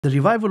The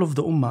revival of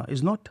the ummah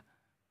is not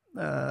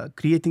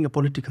creating a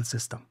political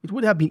system. It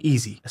would have been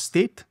easy. A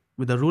state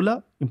with a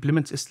ruler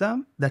implements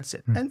Islam, that's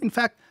it. And in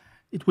fact,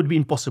 it would be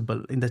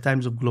impossible in the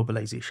times of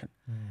globalization.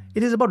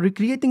 It is about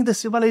recreating the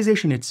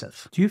civilization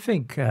itself. Do you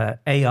think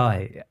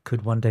AI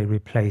could one day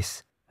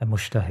replace a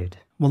mujtahid?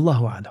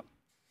 Wallahu alam.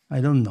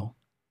 I don't know.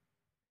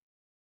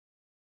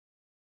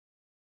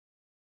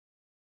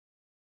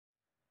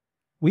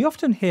 We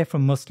often hear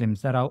from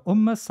Muslims that our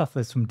ummah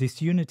suffers from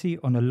disunity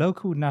on a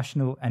local,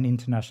 national and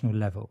international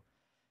level.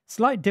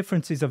 Slight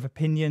differences of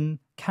opinion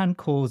can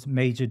cause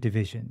major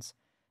divisions.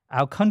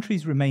 Our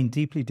countries remain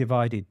deeply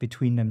divided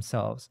between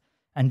themselves,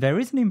 and there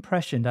is an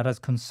impression that as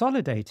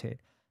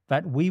consolidated,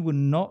 that we will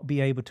not be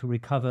able to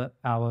recover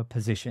our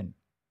position.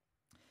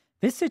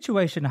 This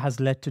situation has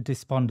led to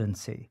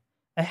despondency,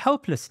 a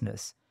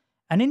helplessness,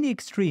 and in the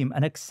extreme,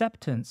 an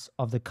acceptance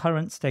of the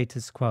current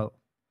status quo.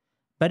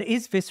 But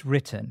is this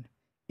written?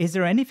 Is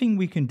there anything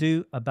we can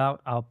do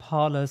about our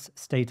parlous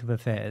state of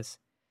affairs?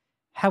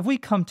 Have we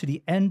come to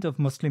the end of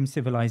Muslim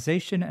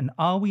civilization, and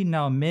are we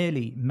now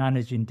merely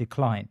managing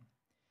decline?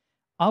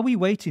 Are we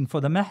waiting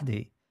for the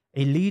Mahdi,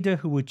 a leader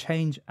who will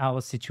change our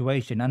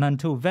situation, and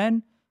until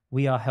then,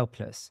 we are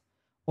helpless?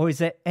 Or is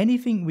there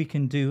anything we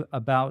can do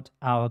about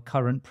our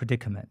current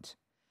predicament?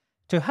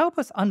 To help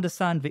us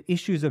understand the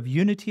issues of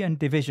unity and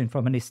division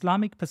from an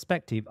Islamic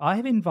perspective, I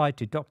have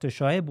invited Dr.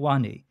 Shuayb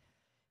Wani.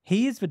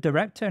 He is the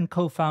director and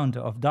co-founder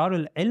of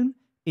Darul Ilm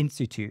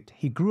Institute.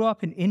 He grew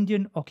up in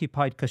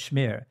Indian-occupied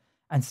Kashmir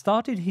and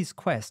started his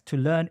quest to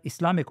learn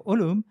Islamic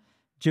ulum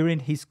during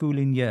his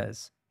schooling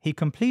years. He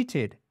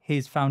completed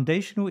his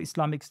foundational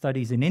Islamic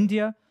studies in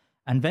India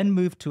and then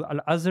moved to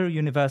Al-Azhar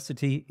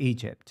University,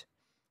 Egypt.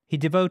 He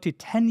devoted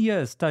 10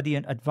 years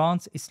studying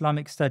advanced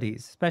Islamic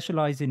studies,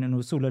 specializing in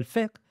usul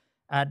al-fiqh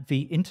at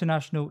the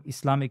International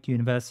Islamic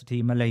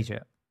University,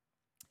 Malaysia.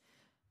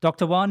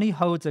 Dr. Wani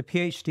holds a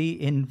PhD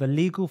in the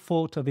legal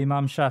thought of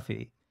Imam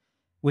Shafi,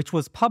 which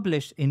was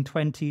published in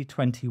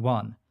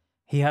 2021.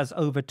 He has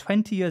over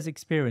 20 years'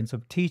 experience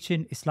of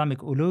teaching Islamic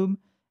ulum,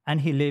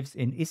 and he lives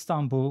in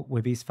Istanbul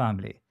with his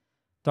family.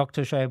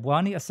 Dr. Shuayb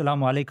Wani,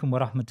 Assalamu alaikum wa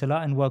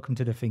rahmatullah, and welcome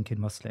to the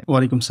Thinking Muslim. Wa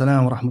alaikum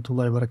salam wa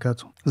rahmatullahi wa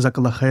barakatuh.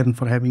 Jazakallah khairan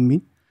for having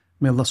me.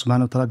 May Allah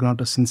subhanahu wa ta'ala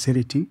grant us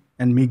sincerity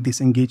and make this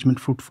engagement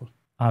fruitful.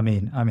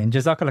 Ameen, ameen.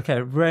 Jazakallah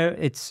khair.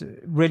 It's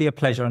really a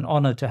pleasure and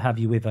honor to have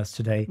you with us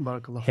today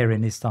here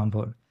in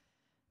Istanbul.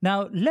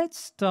 Now, let's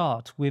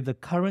start with the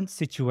current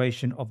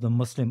situation of the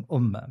Muslim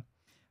ummah.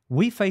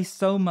 We face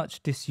so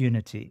much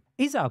disunity.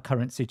 Is our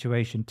current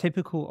situation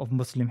typical of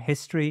Muslim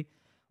history,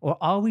 or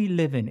are we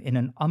living in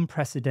an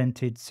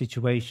unprecedented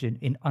situation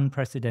in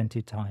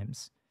unprecedented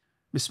times?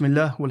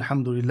 Bismillah,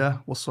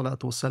 walhamdulillah,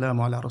 wassalatu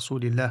wassalamu ala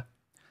rasulillah.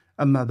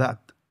 Amma ba'd.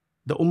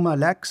 The ummah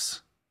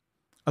lacks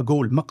a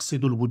goal,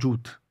 maqsidul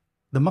wujud,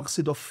 the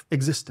maqsid of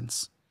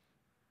existence.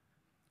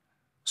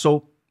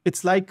 So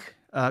it's like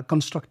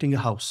constructing a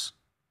house.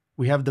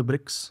 We have the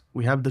bricks,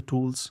 we have the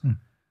tools,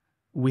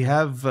 we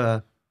have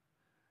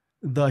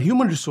the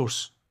human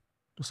resource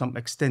to some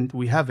extent,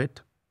 we have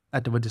it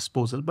at our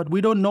disposal, but we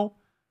don't know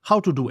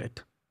how to do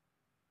it.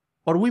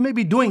 Or we may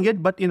be doing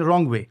it, but in a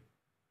wrong way.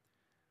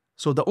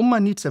 So the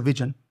ummah needs a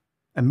vision,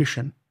 a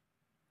mission,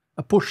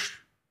 a push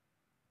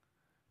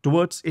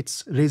towards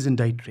its raison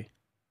d'être.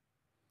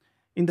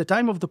 In the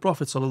time of the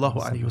Prophet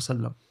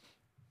ﷺ,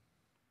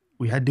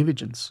 we had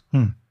divisions.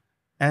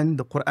 And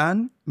the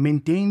Quran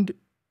maintained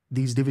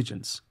these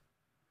divisions.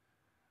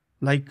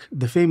 Like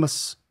the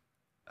famous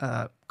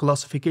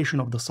classification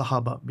of the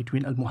Sahaba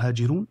between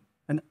Al-Muhajirun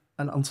and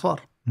Al-Ansar.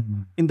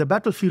 In the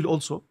battlefield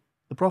also,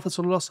 the Prophet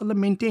ﷺ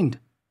maintained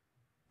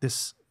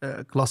this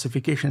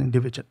classification and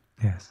division.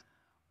 Yes.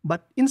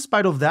 But in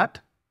spite of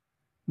that,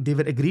 they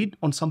were agreed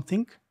on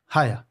something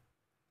higher.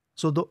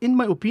 So in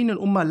my opinion,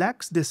 Ummah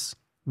lacks this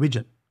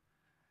vision.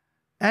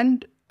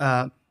 And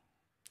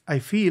I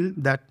feel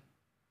that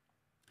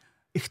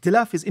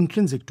ikhtilaf is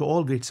intrinsic to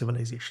all great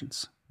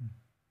civilizations.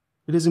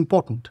 It is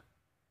important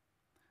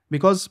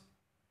because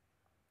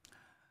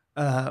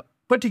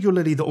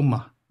particularly the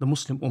Ummah, the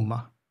Muslim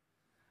Ummah,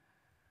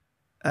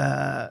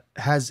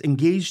 has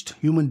engaged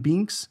human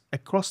beings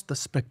across the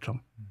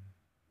spectrum.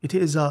 It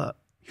is a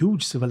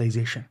huge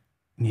civilization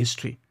in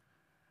history.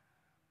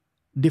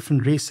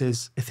 Different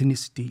races,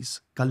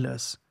 ethnicities,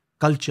 colors,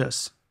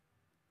 cultures.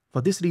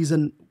 For this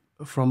reason,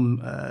 from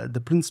the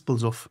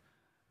principles of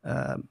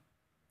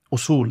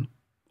usul,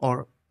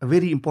 or a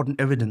very important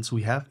evidence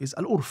we have is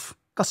al-urf,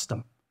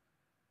 custom.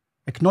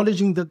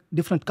 Acknowledging the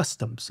different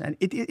customs. And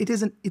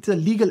it's a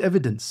legal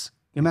evidence,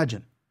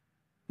 imagine.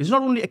 It's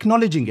not only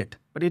acknowledging it,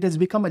 but it has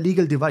become a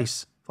legal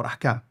device for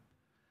ahkam.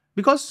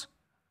 Because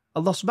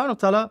Allah subhanahu wa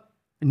ta'ala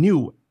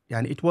knew,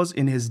 and it was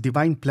in His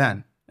divine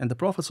plan, and the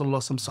Prophet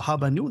ﷺ,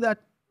 Sahaba knew that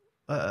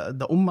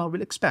the ummah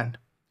will expand.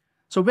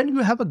 So when you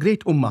have a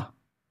great ummah,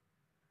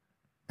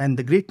 and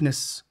the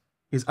greatness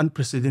is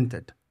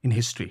unprecedented in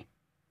history,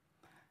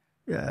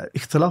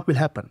 ikhtilaf will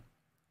happen.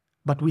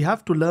 But we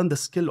have to learn the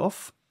skill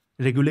of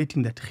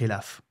regulating that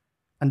khilaf,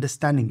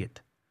 understanding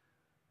it.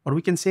 Or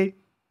we can say,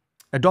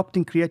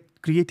 adopting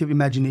creative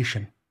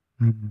imagination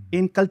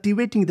in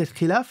cultivating that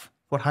khilaf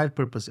for higher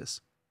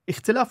purposes.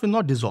 Ikhtilaf will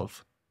not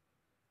dissolve.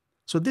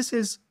 So this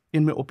is,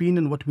 in my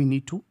opinion, what we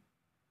need to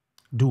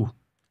do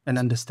and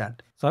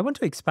understand. So I want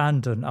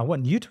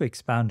you to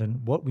expand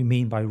on what we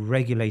mean by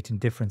regulating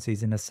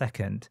differences in a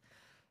second.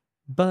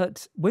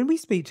 But when we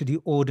speak to the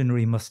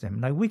ordinary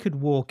Muslim, like we could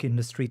walk in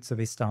the streets of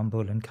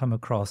Istanbul and come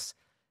across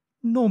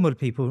normal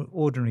people,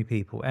 ordinary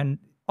people, and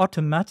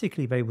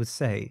automatically they would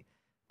say,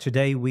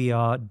 today we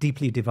are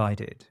deeply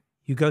divided.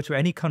 You go to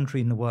any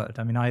country in the world.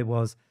 I mean,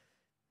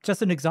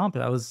 just an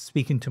example, I was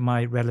speaking to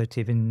my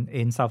relative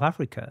in South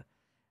Africa,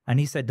 and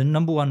he said the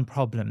number one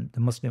problem the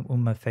Muslim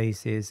ummah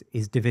faces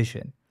is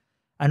division.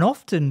 And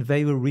often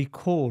they will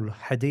recall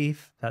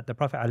hadith that the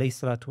Prophet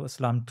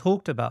ﷺ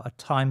talked about a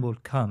time will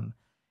come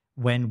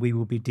when we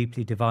will be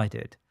deeply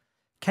divided.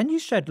 Can you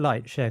shed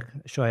light, Sheikh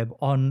Shuayb,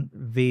 on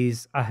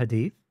these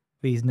ahadith,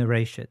 these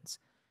narrations,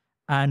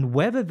 and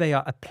whether they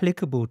are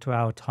applicable to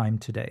our time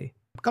today?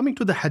 Coming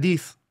to the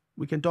hadith,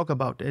 we can talk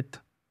about it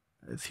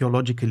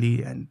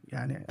theologically, and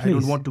I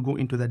don't want to go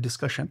into that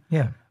discussion.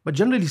 Yeah. But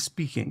generally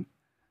speaking,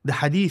 the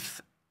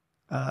hadith,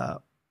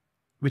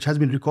 which has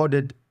been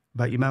recorded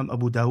by Imam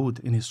Abu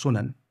Dawood in his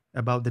Sunan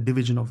about the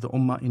division of the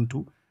ummah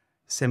into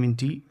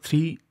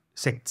 73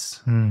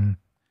 sects.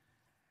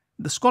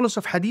 The scholars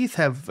of hadith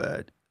have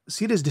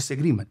serious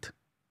disagreement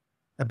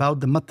about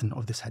the matan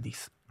of this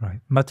hadith.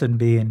 Right. Matan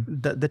being?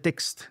 The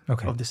text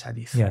of this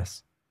hadith.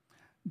 Yes.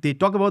 They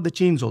talk about the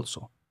chains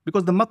also.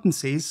 Because the matan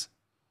says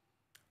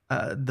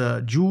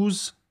the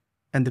Jews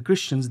and the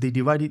Christians, they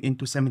divided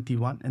into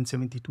 71 and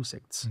 72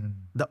 sects.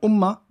 The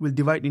ummah will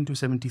divide into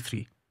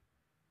 73.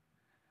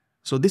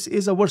 So this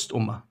is a worst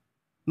ummah,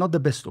 not the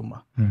best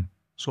ummah.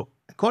 So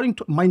according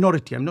to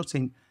minority, I'm not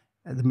saying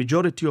the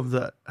majority of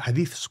the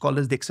hadith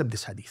scholars, they accept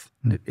this hadith.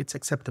 It's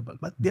acceptable.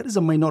 But there is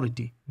a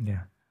minority.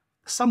 Yeah.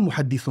 Some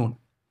muhaddithun,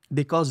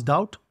 they cause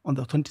doubt on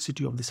the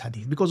authenticity of this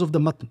hadith because of the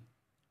matan.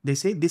 They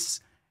say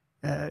this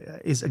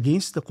is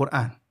against the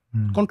Quran,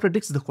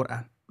 contradicts the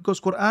Quran. Because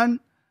Quran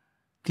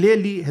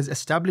clearly has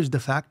established the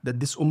fact that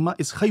this ummah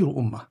is khayru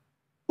ummah,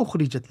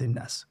 ukhrijat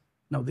linnas.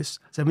 Now this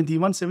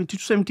 71, 72,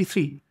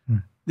 73,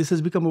 this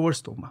has become a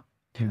worst ummah.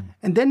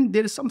 And then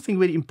there is something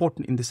very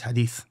important in this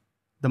hadith,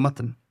 the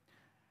matan.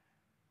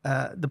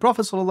 The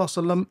Prophet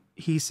ﷺ,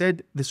 he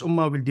said this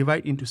ummah will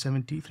divide into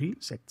 73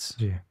 sects.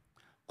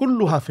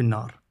 Kulluha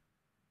finnar.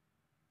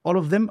 All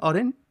of them are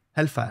in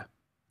hellfire.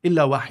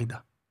 Illa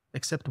wahida.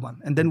 Except one.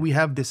 And then we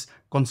have this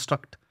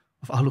construct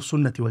of Ahlus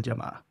Sunnati wal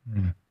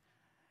Jama'ah.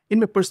 In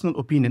my personal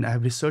opinion, I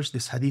have researched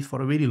this hadith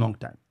for a very long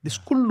time. This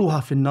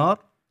kulluha finnar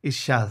is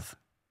shadh.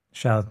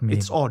 Shadh means?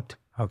 It's odd.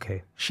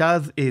 Okay.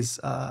 Shadh is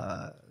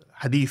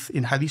hadith.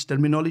 In hadith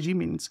terminology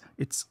means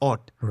it's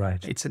odd.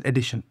 Right. It's an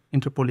addition,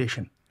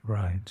 interpolation.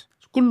 Right.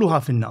 So,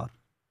 kulluha finnar.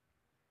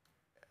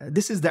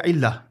 This is the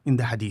illah in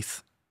the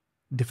hadith.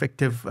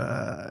 Defective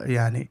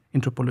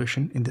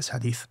interpolation in this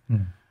hadith.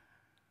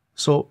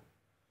 So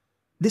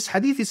this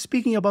hadith is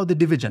speaking about the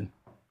division.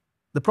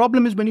 The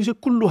problem is when you say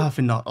kulluha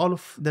finnar, all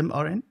of them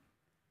are in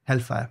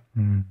hellfire.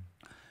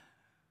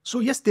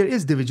 So yes, there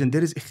is division,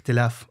 there is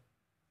ikhtilaf.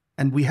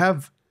 And we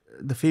have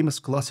the famous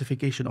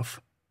classification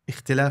of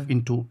ikhtilaf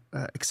into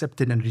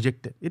accepted and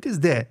rejected. It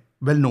is there,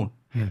 well known.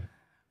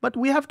 But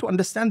we have to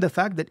understand the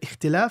fact that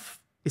ikhtilaf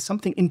is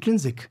something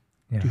intrinsic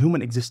to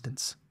human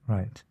existence.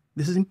 Right.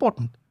 This is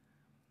important.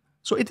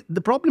 So the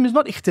problem is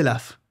not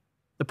ikhtilaf.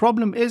 The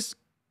problem is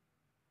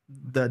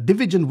the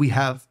division we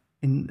have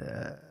in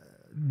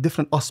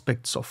different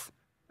aspects of,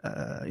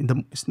 in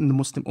the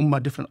Muslim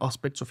ummah, different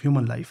aspects of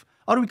human life.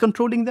 Are we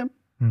controlling them?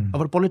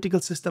 Our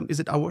political system, is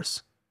it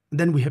ours?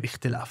 Then we have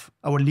ikhtilaf.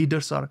 Our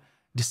leaders are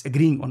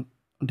disagreeing on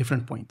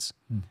different points.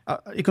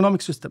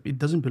 Economic system, it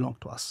doesn't belong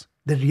to us.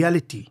 The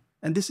reality,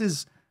 and this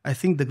is, I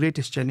think, the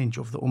greatest challenge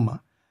of the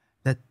ummah,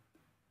 that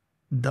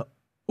the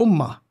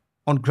ummah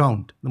on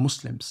ground, the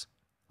Muslims,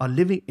 are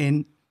living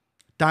in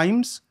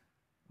times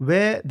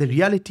where the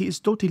reality is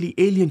totally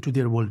alien to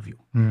their worldview.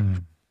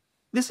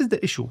 This is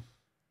the issue.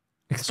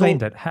 Explain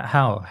that.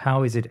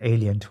 How is it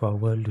alien to our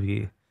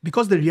worldview?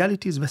 Because the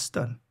reality is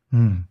Western.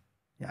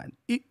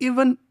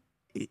 Even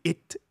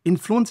it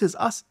influences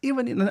us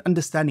even in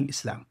understanding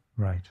Islam.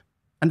 Right.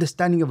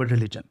 Understanding of a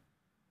religion.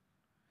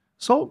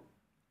 So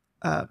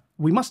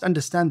we must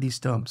understand these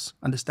terms.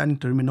 Understanding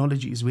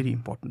terminology is very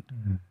important.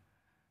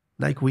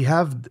 Like we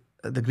have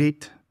the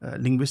great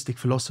linguistic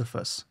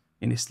philosophers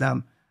in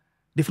Islam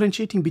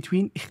differentiating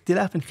between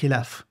ikhtilaf and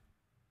khilaf.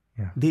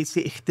 They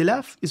say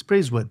ikhtilaf is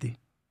praiseworthy.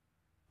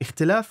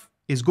 Ikhtilaf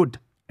is good.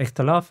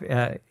 Ikhtilaf,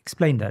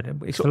 explain that.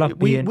 So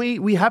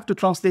we have to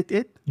translate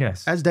it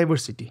as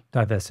diversity.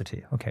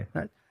 Diversity, okay.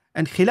 Right?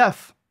 And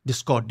khilaf,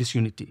 discord,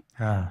 disunity.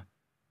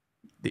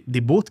 They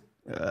both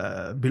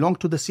belong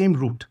to the same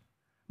root,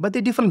 but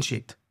they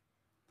differentiate.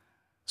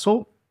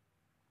 So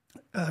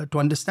to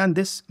understand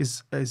this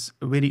is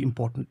very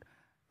important.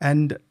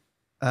 And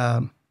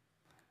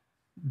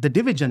the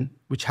division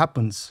which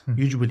happens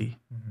usually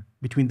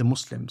between the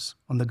Muslims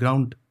on the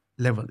ground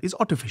level is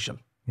artificial.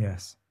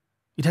 Yes.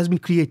 It has been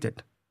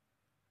created.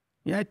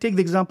 Take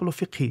the example of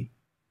fiqh.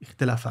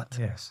 اختلافات.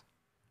 Yes.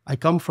 I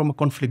come from a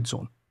conflict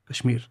zone,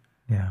 Kashmir.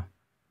 Yeah.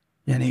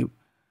 Yani,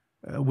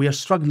 we are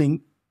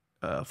struggling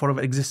for our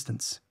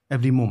existence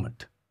every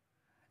moment.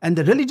 And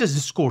the religious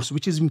discourse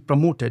which is being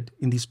promoted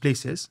in these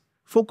places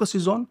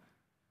focuses on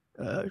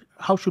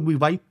how should we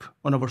wipe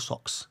on our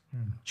socks?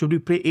 Should we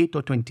pray 8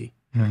 or 20?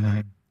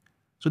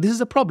 So this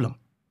is a problem.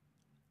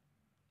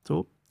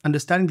 So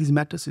understanding these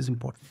matters is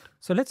important.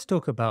 So let's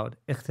talk about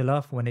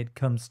ikhtilaf when it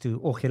comes to,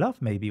 or khilaf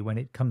maybe, when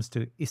it comes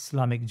to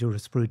Islamic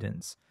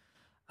jurisprudence.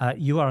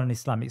 You are an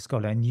Islamic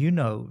scholar and you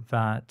know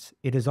that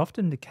it is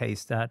often the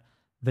case that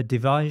the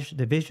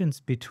divisions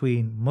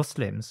between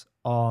Muslims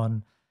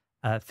on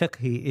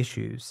fiqhi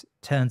issues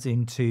turns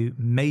into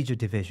major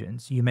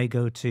divisions. You may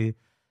go to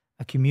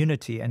a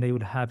community and they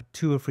would have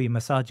 2 or 3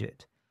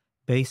 masajid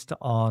based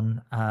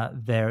on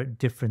their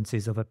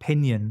differences of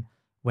opinion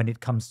when it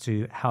comes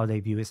to how they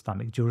view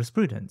Islamic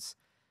jurisprudence.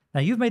 Now,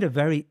 you've made a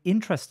very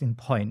interesting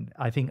point,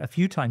 I think a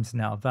few times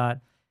now,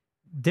 that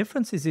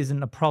differences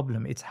isn't a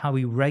problem, it's how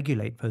we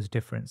regulate those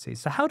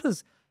differences. So how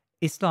does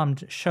Islam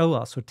show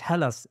us or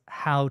tell us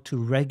how to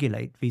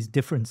regulate these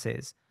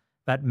differences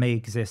that may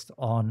exist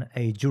on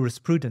a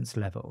jurisprudence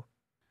level?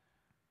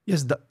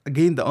 Yes,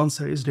 again, the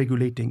answer is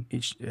regulating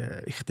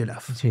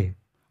ikhtilaf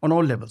on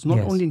all levels, not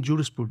only in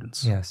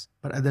jurisprudence,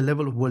 but at the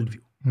level of worldview.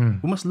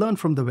 We must learn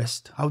from the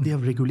West how they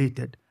have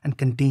regulated and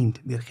contained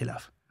their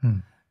khilaf.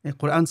 The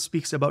Quran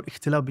speaks about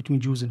ikhtilaf between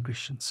Jews and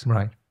Christians.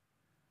 Right.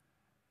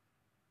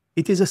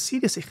 It is a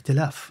serious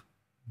ikhtilaf.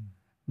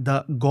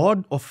 The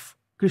God of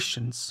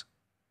Christians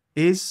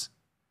is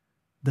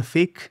the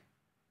fake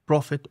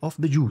prophet of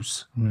the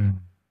Jews.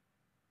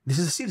 This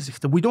is a serious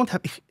ikhtilaf.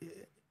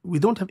 We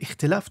don't have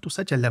ikhtilaf to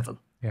such a level,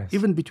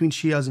 even between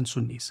Shias and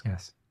Sunnis.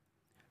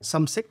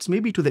 Some sects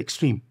may be to the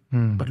extreme,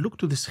 but look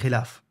to this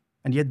khilaf,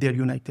 and yet they are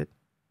united.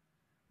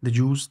 The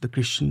Jews, the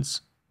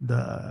Christians,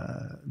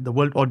 the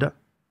world order.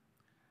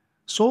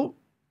 So,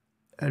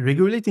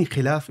 regulating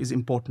khilaf is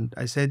important.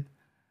 I said,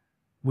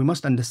 we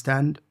must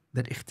understand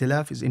that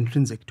ikhtilaf is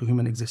intrinsic to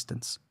human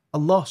existence.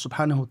 Allah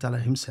subhanahu wa ta'ala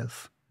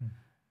himself,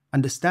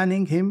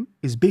 understanding him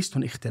is based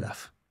on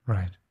ikhtilaf.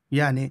 Right.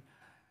 Yani,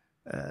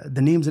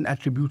 the names and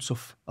attributes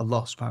of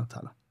Allah subhanahu wa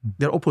ta'ala,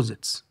 they're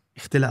opposites.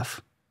 Ikhtilaf.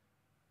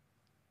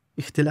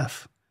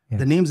 Ikhtilaf.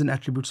 The names and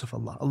attributes of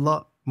Allah.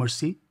 Allah,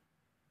 mercy.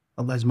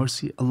 Allah is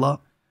mercy. Allah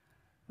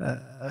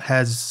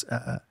has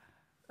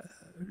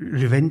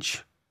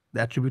revenge,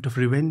 the attribute of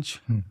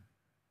revenge.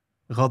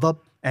 Ghadab,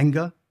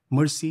 anger,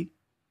 mercy,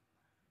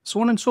 so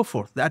on and so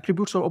forth. The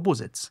attributes are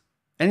opposites.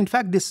 And in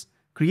fact, this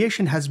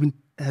creation has been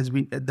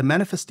the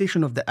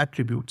manifestation of the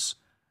attributes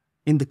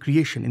in the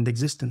creation, in the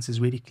existence is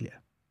very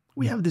clear.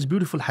 We have this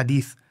beautiful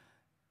hadith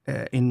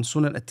in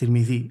Sunan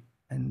at-Tirmidhi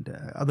and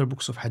other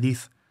books of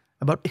hadith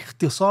about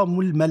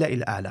ikhtisamul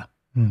mala'il a'la.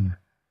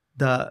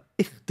 The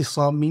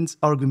ikhtisam means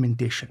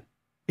argumentation.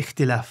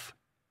 Ikhtilaf.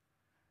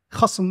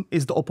 Khasm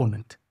is the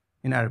opponent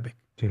in Arabic.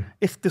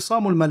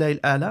 Ikhtisamul mala'il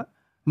a'la.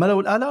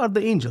 Mala'ul a'la are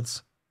the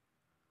angels.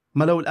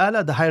 Mala'ul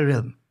a'la, the higher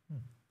realm.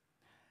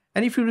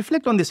 And if you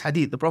reflect on this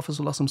hadith, the Prophet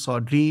ﷺ saw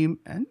a dream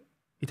and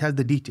it has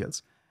the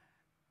details.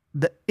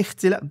 The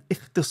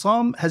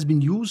ikhtisam has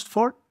been used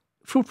for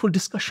fruitful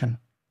discussion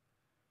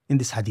in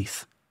this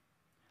hadith.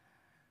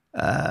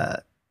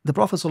 The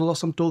Prophet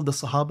ﷺ told the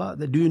Sahaba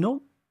that, do you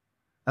know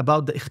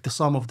about the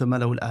ikhtisam of the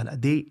Mala'ul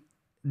A'la? They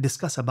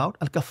discuss about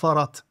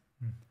al-kafarat,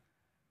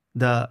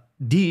 the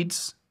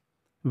deeds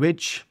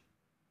which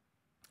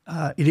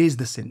erase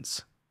the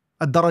sins.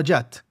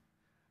 Ad-darajat,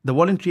 the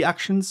voluntary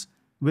actions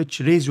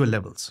which raise your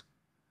levels.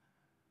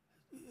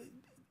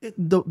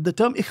 The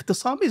term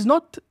ikhtisam is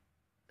not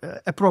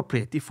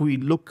appropriate if we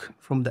look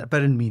from the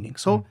apparent meaning.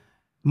 So,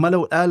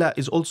 Mala'ul A'la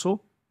is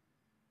also,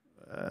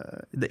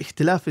 the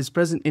ikhtilaf is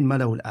present in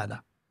Mala'ul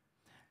A'la.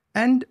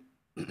 And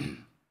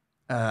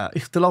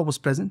ikhtilaf was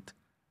present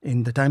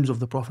in the times of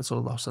the Prophet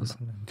ﷺ.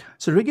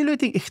 So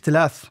regulating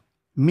ikhtilaf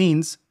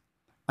means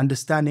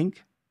understanding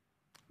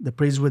the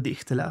praiseworthy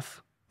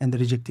ikhtilaf and the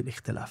rejected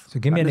ikhtilaf. So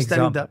give me an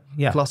example.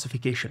 The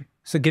classification.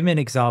 So give me an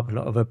example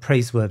of a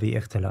praiseworthy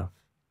ikhtilaf.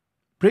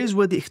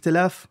 Praiseworthy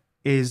ikhtilaf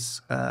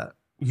is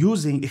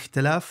using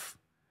ikhtilaf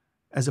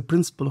as a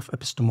principle of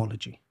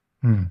epistemology.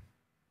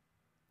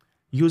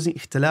 Using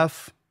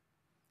ikhtilaf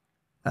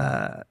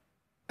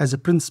as a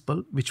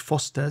principle which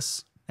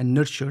fosters and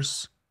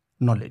nurtures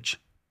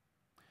knowledge.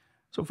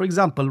 So, for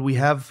example, we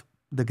have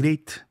the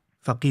great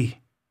faqih,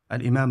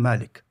 Imam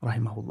Malik,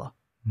 rahimahullah.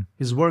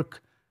 His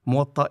work,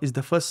 Muwatta, is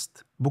the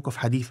first book of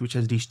hadith which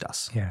has reached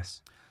us.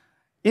 Yes.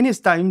 In his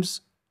times,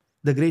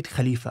 the great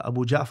Khalifa,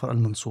 Abu Ja'far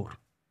al-Mansur,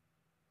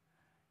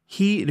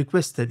 he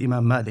requested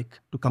Imam Malik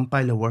to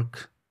compile a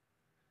work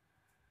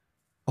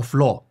of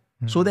law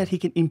so that he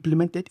can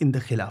implement it in the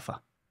Khilafah,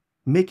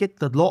 make it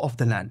the law of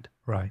the land.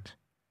 Right.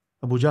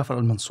 Abu Ja'far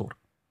al-Mansur.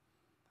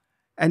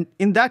 And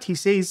in that he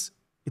says,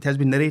 it has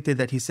been narrated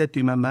that he said to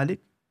Imam Malik,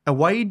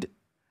 avoid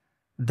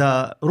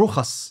the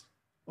rukhas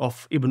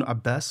of Ibn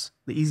Abbas,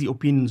 the easy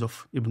opinions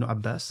of Ibn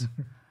Abbas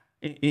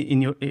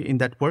in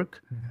that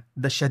work,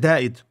 the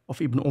shada'id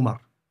of Ibn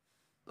Umar,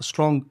 the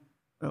strong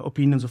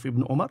opinions of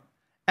Ibn Umar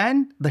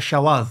and the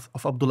shawaz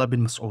of Abdullah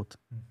bin Mas'ud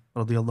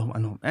radiyallahu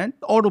anhum, and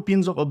the odd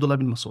opinions of Abdullah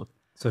bin Mas'ud.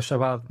 So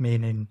shawaz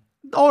meaning?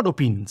 Odd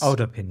opinions. Odd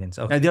opinions,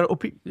 okay. And there are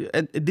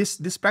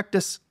this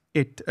practice,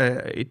 it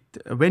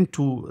went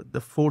to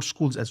the 4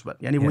 schools as well.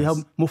 Yani we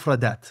have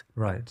mufradat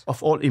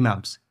of all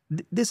imams.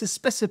 This is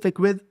specific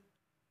with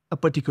a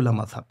particular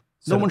madhab.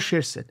 So no one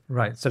shares it.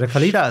 Right. So the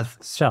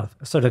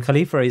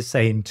Khalifa is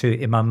saying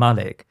to Imam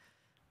Malik,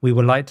 we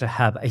would like to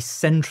have a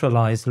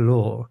centralized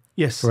law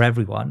for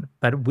everyone,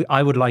 but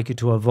I would like you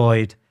to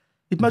avoid.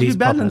 It must be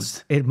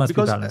balanced. It must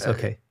be balanced.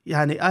 Okay.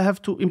 I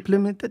have to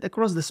implement it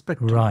across the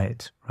spectrum.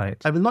 Right.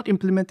 I will not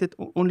implement it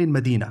only in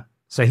Medina.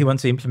 So he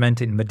wants to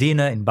implement it in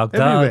Medina, in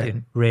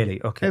Baghdad,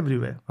 really? Okay.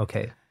 Everywhere.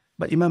 Okay.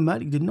 But Imam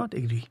Malik did not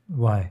agree.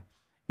 Why?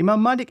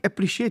 Imam Malik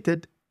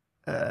appreciated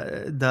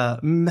the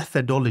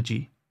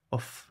methodology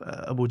of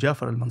Abu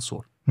Ja'far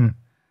al-Mansur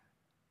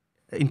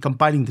in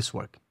compiling this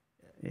work.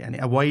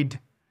 Avoid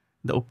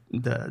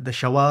the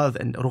shawaz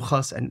and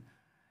rukhas, and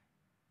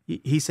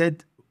he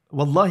said,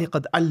 Wallahi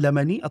qad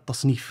allamani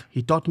at-tasnif.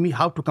 He taught me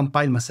how to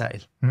compile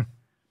masail.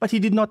 But he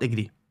did not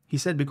agree. He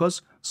said,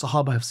 because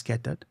Sahaba have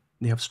scattered,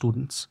 they have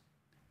students,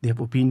 they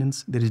have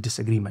opinions, there is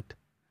disagreement.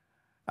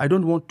 I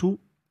don't want to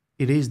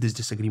erase this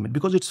disagreement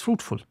because it's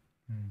fruitful.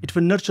 It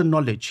will nurture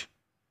knowledge.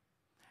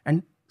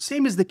 And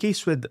same is the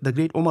case with the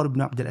great Umar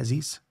ibn Abdul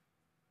Aziz,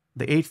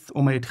 the 8th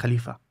Umayyad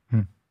Khalifa.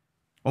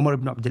 Umar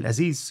ibn Abdul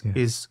Aziz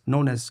is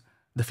known as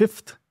the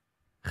 5th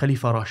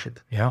Khalifa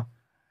Rashid.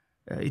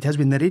 It has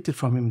been narrated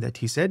from him that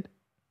he said,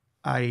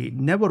 I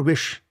never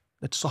wish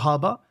that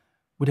Sahaba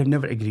would have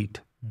never agreed.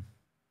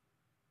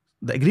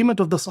 The agreement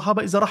of the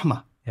Sahaba is a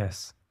rahmah.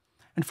 Yes.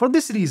 And for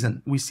this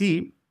reason, we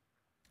see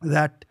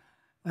that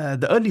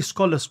the early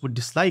scholars would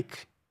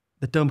dislike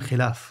the term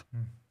khilaf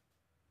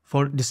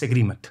for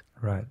disagreement.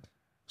 Right.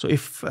 So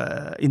if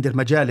in their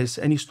majalis,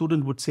 any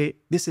student would say,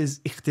 this is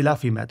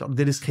ikhtilafi matter, or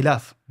there is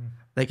khilaf,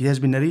 like it has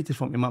been narrated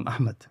from Imam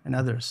Ahmad and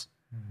others,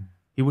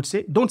 he would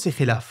say, don't say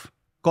khilaf,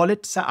 call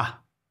it sa'ah,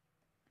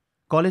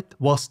 call it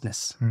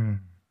vastness.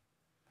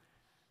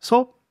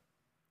 So,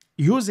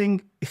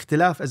 using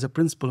ikhtilaf as a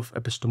principle of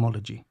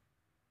epistemology,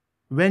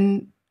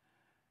 when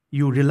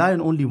you rely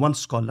on only one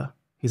scholar,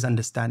 his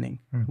understanding,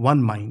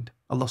 one mind,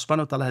 Allah subhanahu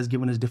wa ta'ala has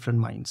given us different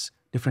minds,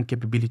 different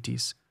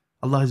capabilities.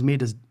 Allah has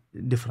made us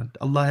different.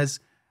 Allah has,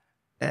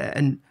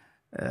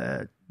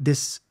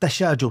 this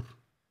tashajur,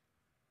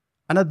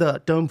 another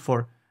term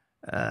for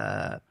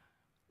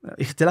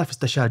ikhtilaf is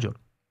tashajur.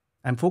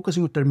 I'm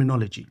focusing on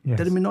terminology.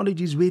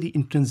 Terminology is very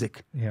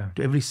intrinsic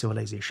to every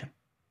civilization.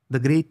 The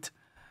great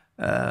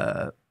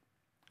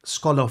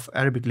scholar of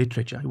Arabic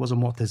literature, he was a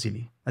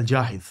Mu'tazili,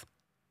 Al-Jahid,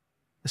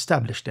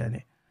 established.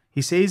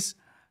 He says,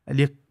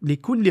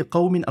 لِكُلِّ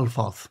قَوْمٍ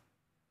أَلْفَاظ.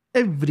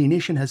 Every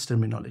nation has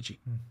terminology.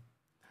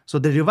 So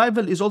the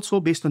revival is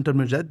also based on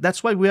terminology.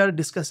 That's why we are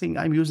discussing,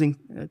 I'm using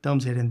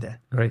terms here and there.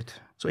 Right.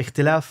 So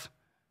ikhtilaf,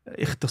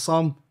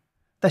 ikhtisam,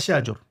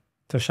 tashajur.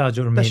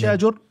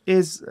 Tashajur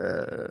is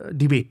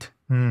debate.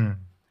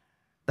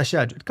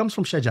 Tashajur, it comes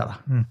from shajara.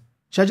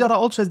 Shajara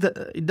also has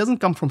it doesn't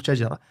come from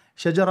shajara.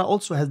 Shajara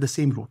also has the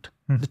same root,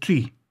 the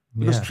tree.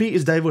 Because tree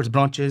is diverse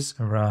branches,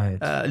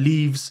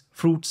 leaves,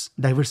 fruits,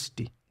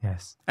 diversity.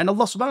 Yes. And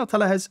Allah subhanahu wa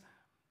ta'ala has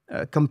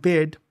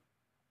compared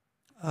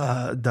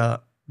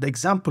the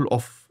example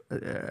of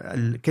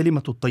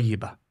al-kalimatu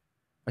tayyiba,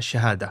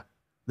 al-shahada,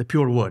 the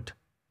pure word,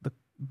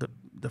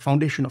 the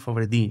foundation of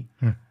our deen,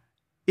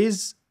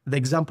 is the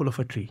example of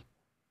a tree.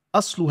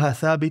 أصلها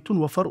ثابت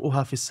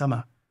وفرعها في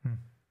السماء.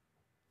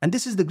 And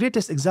this is the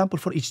greatest example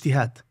for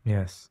ijtihad.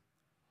 Yes.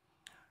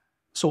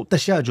 So,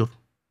 tashajur.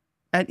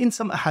 And in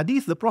some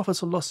ahadith, the Prophet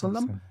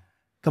ﷺ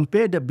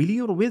compared a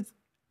believer with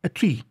a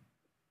tree.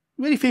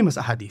 Very famous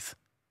ahadith.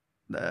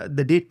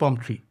 The date palm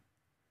tree.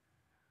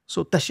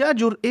 So,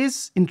 tashajur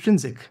is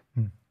intrinsic.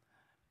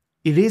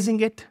 Erasing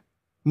it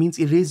means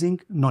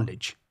erasing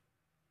knowledge.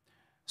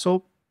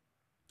 So,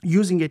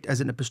 using it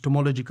as an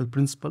epistemological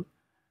principle,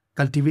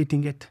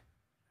 cultivating it,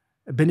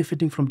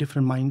 benefiting from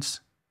different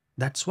minds.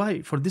 That's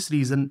why, for this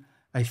reason,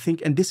 I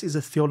think, and this is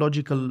a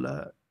theological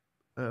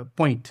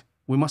point,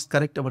 we must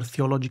correct our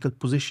theological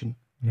position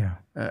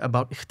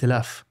about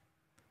ikhtilaf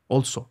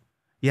also.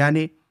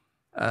 Yani,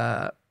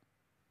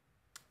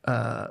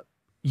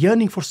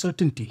 yearning for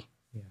certainty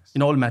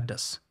in all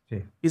matters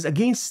is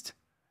against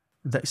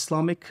the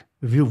Islamic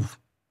view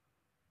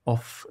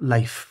of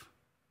life.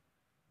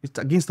 It's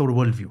against our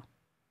worldview.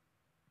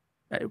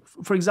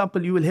 For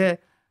example, you will hear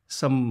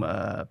some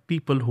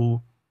people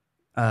who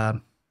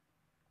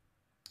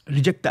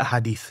reject the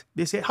hadith.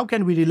 They say, how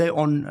can we rely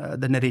on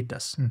the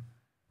narrators?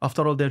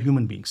 After all, they're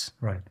human beings.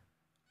 Right.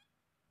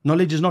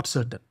 Knowledge is not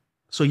certain.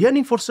 So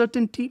yearning for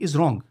certainty is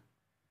wrong.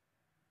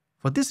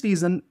 For this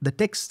reason, the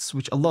texts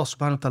which Allah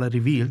subhanahu wa ta'ala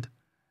revealed,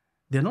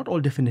 they're not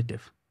all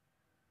definitive.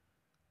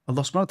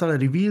 Allah subhanahu wa ta'ala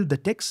revealed the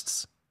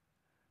texts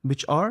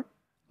which are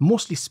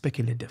mostly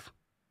speculative,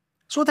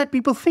 so that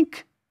people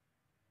think.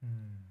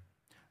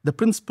 The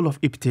principle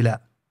of ibtila.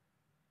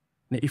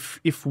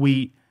 If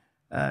we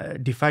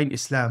define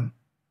Islam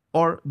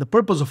or the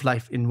purpose of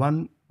life in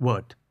one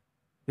word.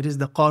 It is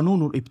the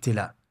qanunul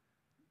ibtila.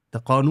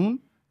 The qanun,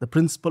 the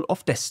principle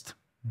of test.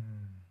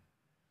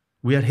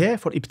 We are here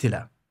for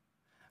ibtila.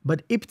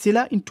 But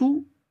ibtila in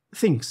two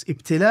things.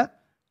 Ibtila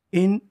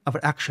in our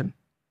action.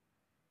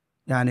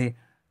 Yani,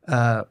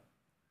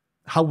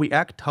 how we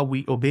act, how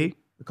we obey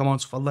the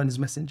commands of Allah and His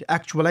Messenger.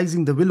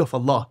 Actualizing the will of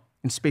Allah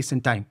in space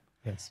and time.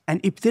 Yes.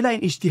 And ibtila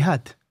in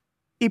ijtihad.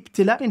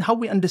 Ibtila in how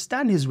we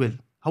understand His will.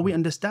 How we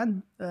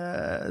understand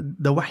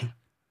the wahi.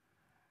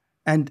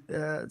 And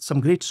some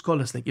great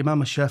scholars like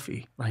Imam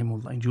al-Shafi'i,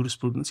 rahimahullah, in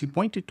jurisprudence, he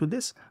pointed to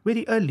this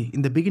very early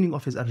in the beginning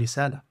of his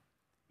Ar-Risala.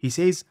 He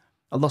says,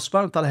 Allah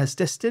subhanahu wa ta'ala has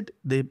tested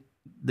the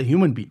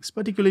human beings,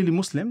 particularly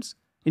Muslims,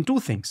 in two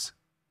things.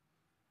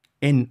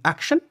 In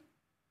action,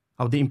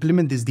 how they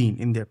implement this deen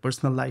in their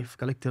personal life,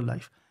 collective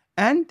life,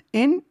 and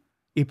in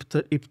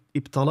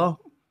ibtala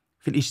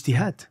fil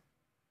ijtihad,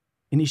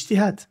 in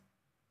ijtihad.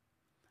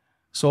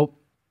 So,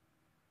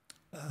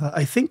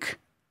 I think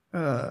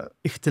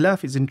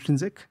ikhtilaf is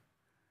intrinsic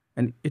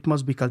and it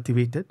must be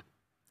cultivated.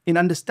 In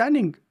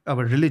understanding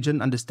our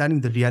religion,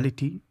 understanding the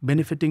reality,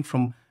 benefiting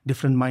from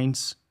different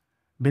minds,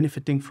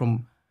 benefiting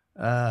from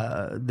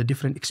the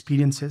different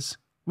experiences,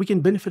 we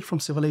can benefit from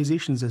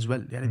civilizations as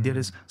well. There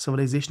is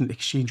civilizational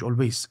exchange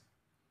always.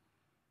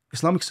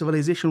 Islamic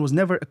civilization was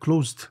never a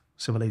closed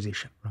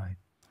civilization. Right.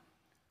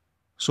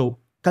 So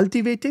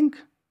cultivating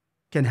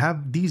can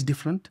have these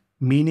different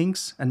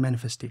meanings and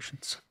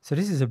manifestations. So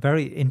this is a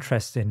very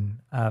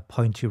interesting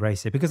point you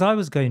raised here, because I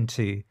was going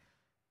to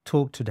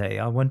talk today.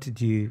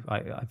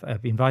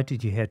 I've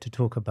invited you here to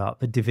talk about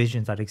the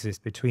divisions that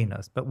exist between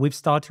us, but we've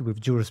started with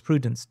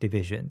jurisprudence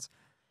divisions.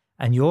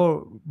 And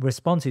your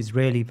response is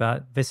really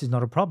that this is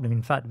not a problem.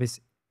 In fact, this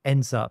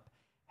ends up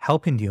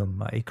helping the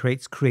ummah. It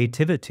creates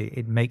creativity.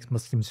 It makes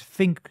Muslims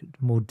think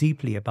more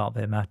deeply about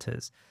their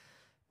matters.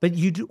 But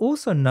you do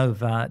also know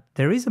that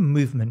there is a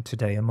movement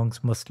today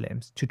amongst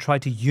Muslims to try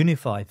to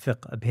unify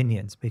fiqh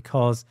opinions,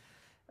 because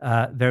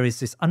there is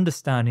this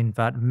understanding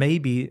that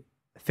maybe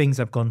things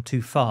have gone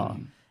too far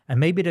and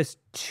maybe there's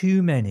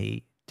too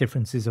many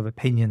differences of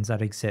opinions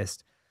that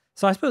exist.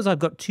 So I suppose I've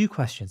got two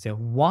questions here.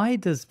 Why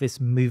does this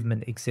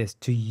movement exist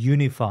to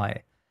unify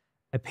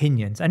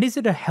opinions? And is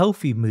it a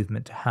healthy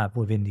movement to have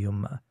within the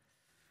ummah?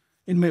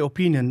 In my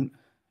opinion,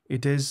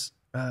 it is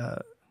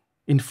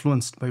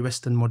influenced by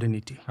Western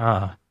modernity.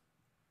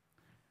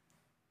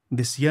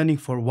 This yearning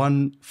for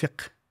one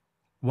fiqh,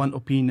 one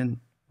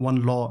opinion,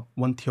 one law,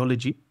 one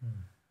theology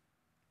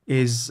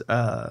is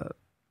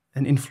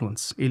an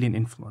influence, alien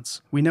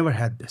influence. We never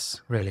had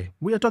this. Really?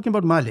 We are talking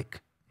about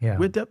Malik. Yeah.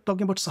 We're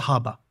talking about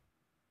Sahaba.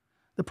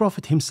 The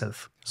Prophet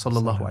himself,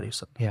 sallallahu alayhi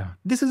wasallam. Yeah.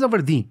 This is our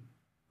deen.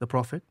 The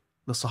Prophet,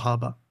 the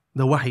Sahaba,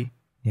 the Wahi,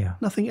 Yeah.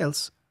 nothing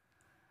else.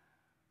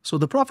 So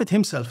the Prophet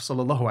himself,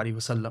 sallallahu alayhi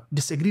wasallam,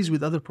 disagrees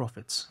with other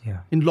prophets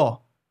Yeah. in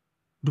law.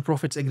 Do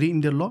prophets agree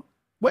in their law?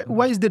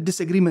 Why is there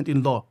disagreement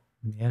in law?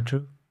 Yeah,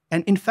 true.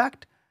 And in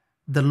fact,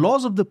 the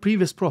laws of the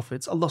previous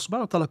prophets, Allah subhanahu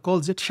wa ta'ala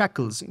calls it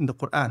shackles in the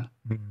Quran.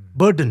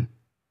 Burden.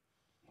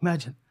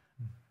 Imagine.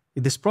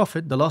 This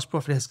prophet, the last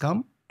prophet, has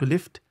come to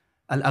lift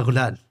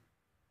al-aghlal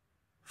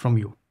from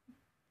you.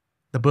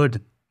 The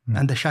burden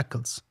and the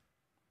shackles.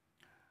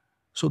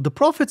 So the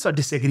prophets are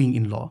disagreeing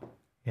in law.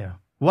 Yeah.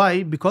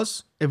 Why?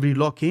 Because every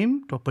law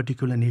came to a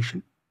particular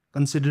nation,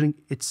 considering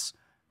its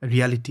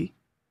reality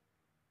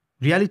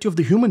of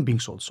the human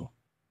beings also.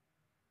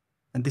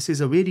 And this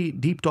is a very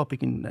deep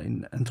topic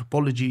in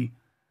anthropology,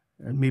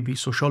 maybe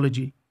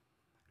sociology.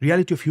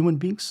 Reality of human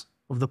beings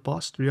of the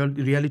past,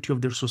 reality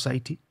of their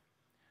society.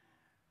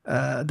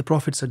 The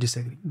prophets are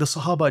disagreeing. The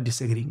Sahaba are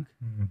disagreeing.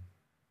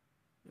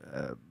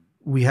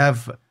 We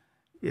have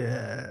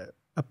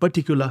a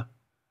particular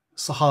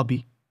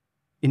Sahabi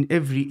in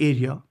every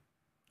area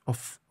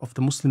of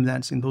the Muslim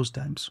lands in those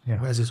times,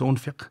 who has his own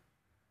fiqh.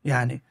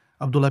 Yani,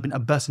 Abdullah bin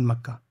Abbas in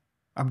Mecca,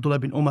 Abdullah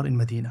bin Umar in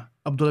Medina,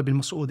 Abdullah bin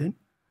Mas'ud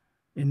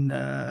in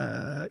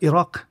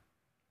Iraq.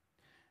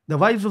 The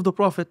wives of the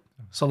Prophet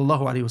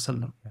sallallahu alaihi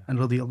wasallam and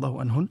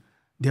radiyallahu anhun,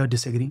 they are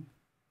disagreeing.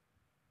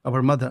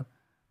 Our mother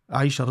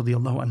Aisha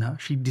radiyallahu anha,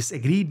 she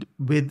disagreed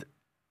with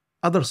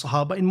other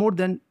Sahaba in more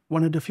than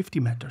 150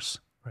 matters.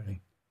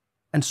 Really?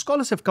 And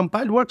scholars have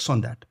compiled works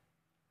on that.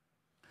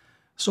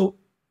 So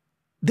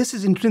this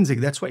is intrinsic.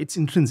 That's why it's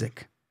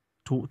intrinsic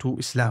to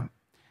Islam.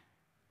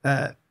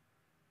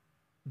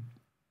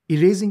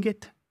 Erasing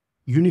it,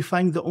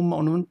 unifying the ummah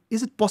on one,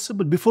 is it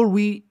possible? Before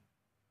we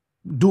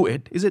do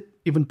it, is it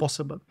even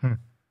possible?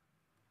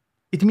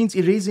 It means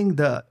erasing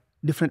the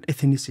different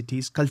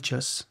ethnicities,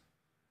 cultures,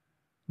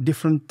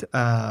 different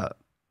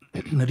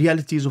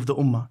realities of the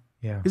ummah.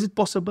 Yeah. Is it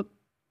possible?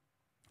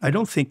 I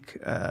don't think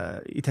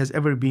it has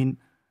ever been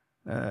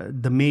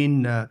the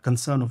main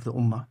concern of the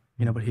ummah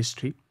in our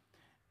history.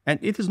 And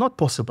it is not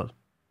possible.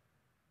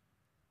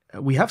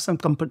 We have some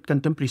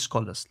contemporary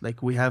scholars,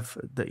 like we have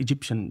the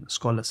Egyptian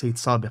scholar Sayyid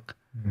Sabiq.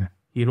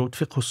 He wrote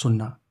Fiqh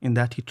Sunnah. In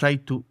that he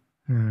tried to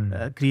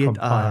create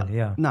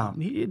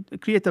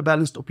create a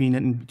balanced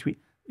opinion in between.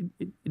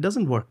 It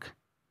doesn't work.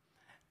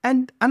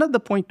 And another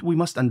point we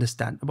must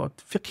understand about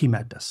fiqhi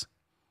matters.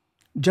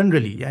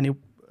 Generally,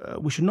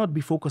 we should not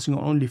be focusing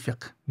on only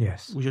fiqh.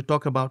 Yes. We should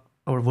talk about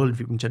our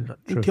worldview in general.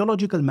 True. In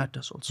theological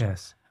matters also.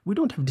 Yes. We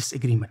don't have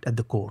disagreement at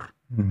the core.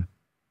 Mm.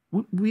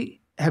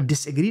 We have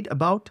disagreed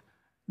about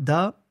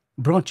the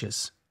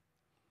branches.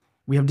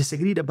 We have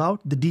disagreed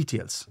about the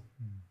details.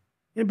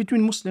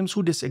 Between Muslims,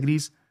 who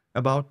disagrees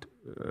about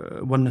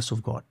oneness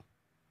of God,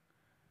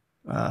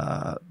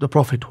 the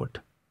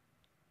prophethood,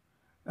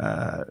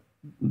 the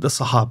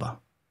Sahaba.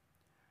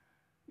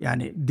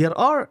 There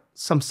are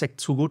some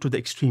sects who go to the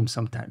extreme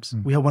sometimes.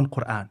 We have one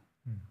Quran.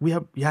 We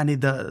have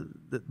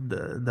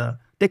the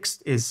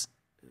text is,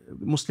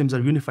 Muslims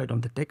are unified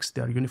on the text.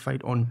 They are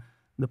unified on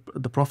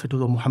the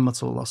prophethood of Muhammad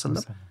sallallahu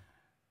alaihi wasallam.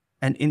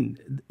 And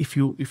if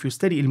you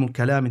study ilm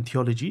al-kalam in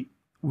theology,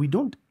 we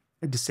don't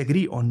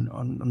disagree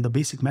on the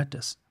basic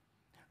matters.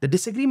 The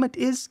disagreement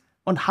is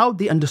on how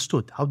they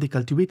understood, how they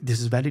cultivate. This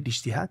is valid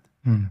ijtihad.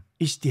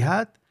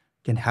 Ijtihad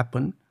can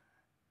happen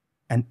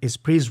and is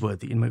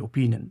praiseworthy, in my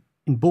opinion,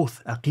 in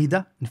both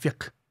aqidah and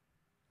fiqh,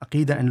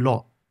 aqidah and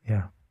law.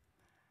 Yeah.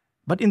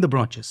 But in the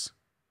branches,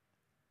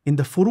 in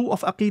the furu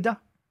of aqidah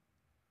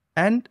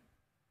and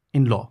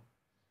in law.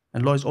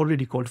 And law is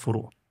already called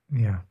furu.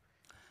 Yeah.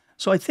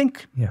 So I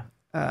think Yeah.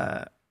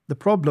 the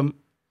problem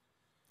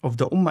of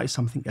the ummah is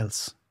something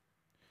else,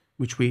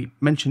 which we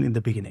mentioned in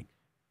the beginning.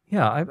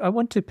 Yeah, I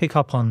want to pick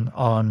up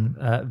on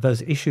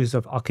those issues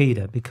of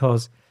Aqidah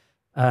because,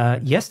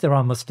 yes, there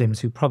are Muslims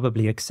who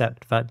probably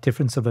accept that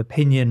difference of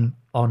opinion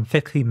on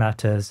fiqhi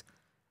matters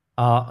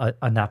are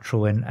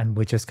natural and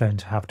we're just going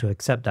to have to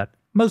accept that.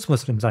 Most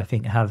Muslims, I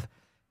think, have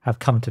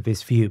come to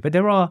this view. But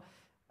there are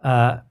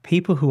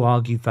people who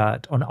argue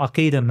that on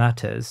Aqidah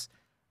matters,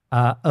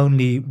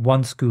 only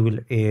one school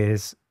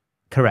is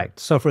correct.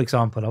 So, for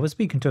example, I was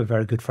speaking to a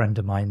very good friend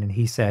of mine and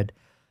he said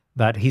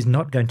that he's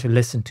not going to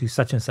listen to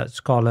such and such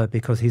scholar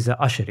because he's an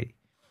Ash'ari.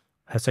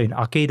 So in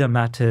Aqidah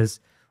matters,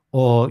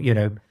 or,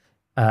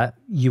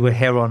 you were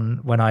here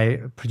when I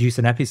produce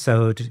an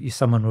episode,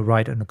 someone will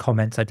write in the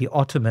comments that the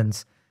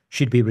Ottomans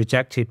should be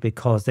rejected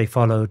because they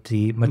followed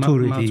the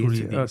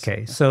Maturidis.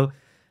 Okay, so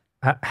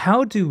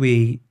how do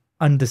we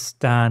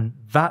understand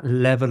that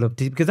level of,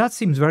 because that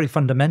seems very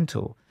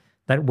fundamental,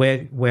 that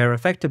we're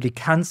effectively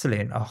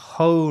cancelling a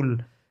whole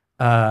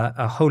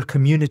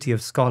community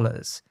of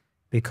scholars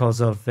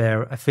because of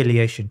their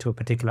affiliation to a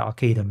particular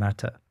Aqidah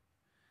matter?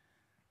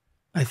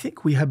 I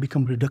think we have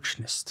become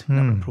reductionist in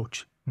our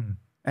approach.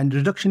 And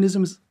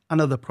reductionism is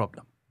another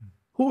problem.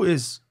 What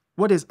is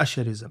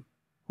Ash'arism?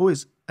 Who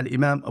is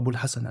Al-Imam Abu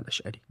al-Hasan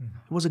al-Ash'ari?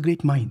 He was a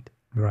great mind.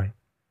 Right.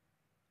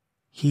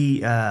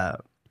 He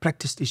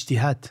practiced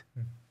ijtihad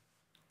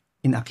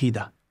in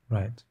Aqidah.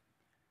 Right.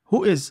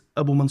 Who is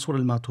Abu Mansur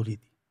al-Maturidi?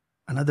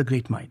 Another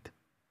great mind.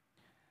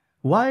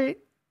 Why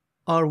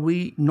are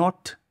we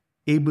not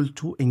able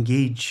to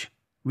engage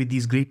with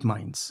these great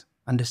minds,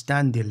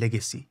 understand their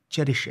legacy,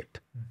 cherish it,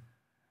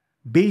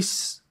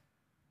 base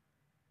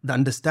the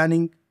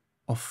understanding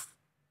of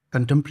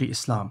contemporary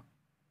Islam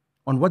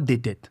on what they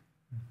did?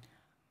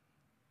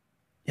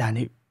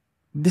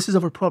 This is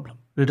our problem,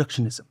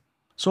 reductionism.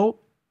 So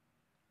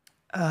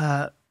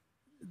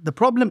the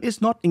problem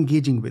is not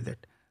engaging with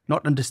it,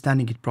 not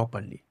understanding it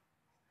properly,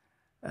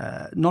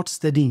 not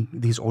studying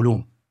these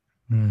ulum.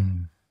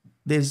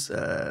 There's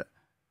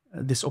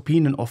this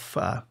opinion of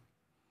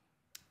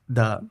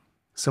the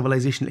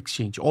civilization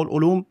exchange. All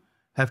ulum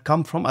have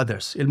come from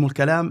others. Ilm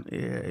al-kalam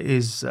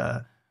is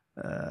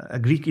a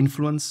Greek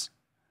influence.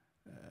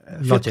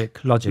 Logic,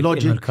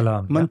 ilm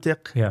al-kalam.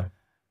 Mantiq.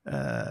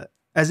 Yeah.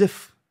 As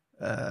if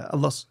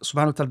Allah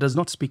subhanahu wa ta'ala does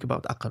not speak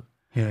about aql.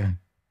 Yeah.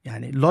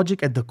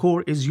 Logic at the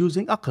core is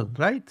using aql,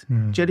 right?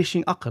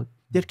 Cherishing aql.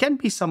 There can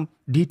be some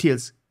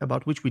details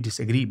about which we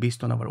disagree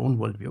based on our own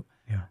worldview.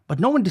 Yeah. But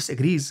no one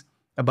disagrees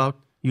about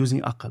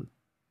using aql.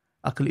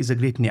 Aql is a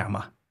great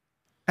ni'mah.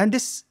 And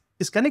this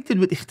is connected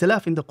with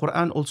ikhtilaf in the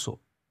Quran also.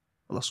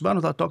 Allah subhanahu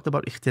wa ta'ala talked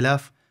about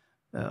ikhtilaf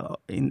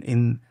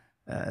in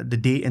the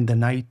day and the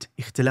night,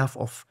 ikhtilaf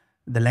of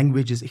the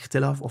languages,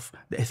 ikhtilaf of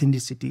the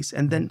ethnicities.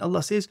 And then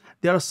Allah says,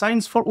 there are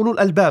signs for ulul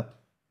albab.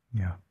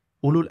 Yeah.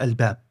 Ulul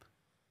albab.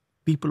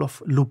 People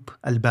of lub,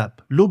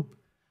 albab. Lub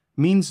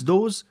means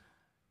those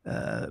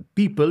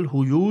people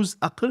who use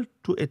aql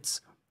to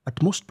its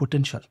utmost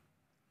potential.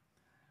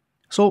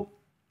 So,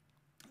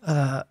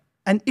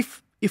 and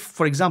if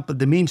for example,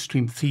 the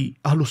mainstream three,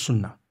 Ahlus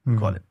Sunnah,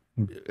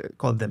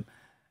 call them,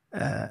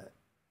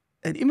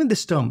 and even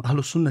this term,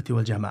 Ahlus Sunnati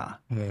wal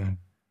Jama'ah,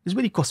 is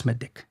very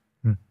cosmetic.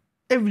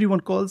 Everyone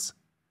calls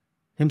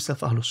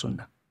himself Ahlus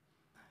Sunnah.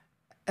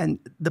 And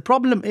the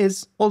problem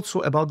is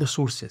also about the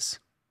sources.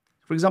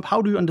 For example,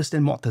 how do you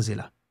understand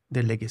Mu'tazila,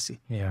 their legacy?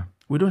 Yeah.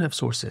 We don't have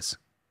sources.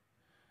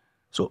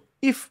 So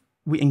if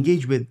we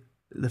engage with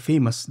the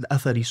famous, the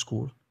Athari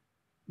school,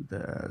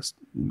 the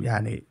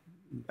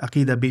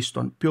Aqidah based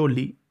on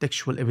purely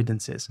textual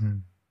evidences,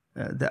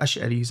 the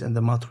Ash'aris and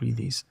the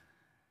Maturidis,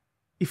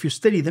 if you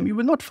study them, you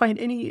will not find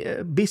any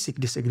basic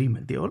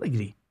disagreement. They all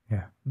agree.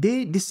 Yeah.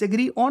 They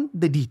disagree on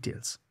the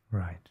details.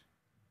 Right.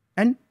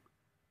 And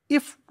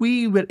if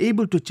we were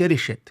able to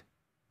cherish it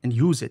and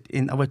use it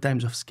in our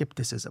times of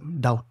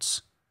skepticism,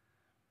 doubts,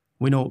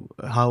 We know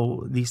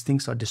how these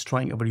things are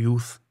destroying our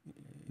youth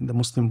in the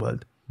Muslim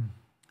world.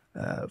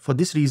 For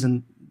this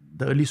reason,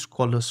 the early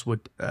scholars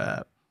would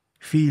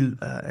feel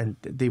and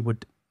they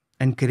would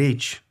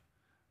encourage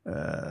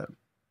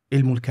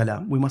ilmul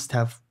kalam. We must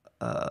have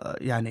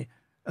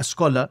a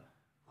scholar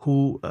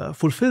who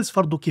fulfills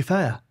fardu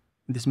kifaya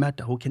in this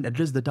matter, who can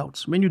address the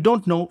doubts. When you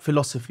don't know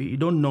philosophy, you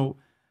don't know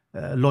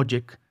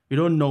logic, you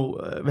don't know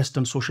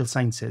Western social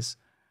sciences,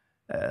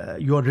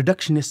 you are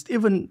reductionist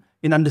even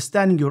in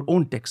understanding your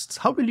own texts.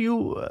 How will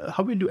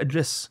you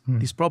address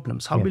these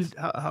problems? How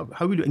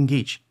will you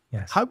engage?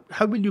 Yes.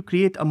 How will you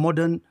create a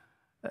modern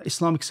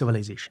Islamic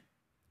civilization?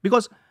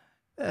 Because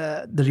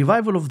the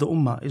revival of the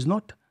ummah is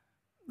not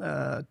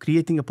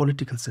creating a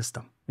political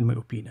system, in my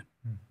opinion.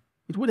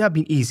 It would have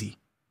been easy.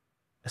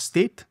 A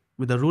state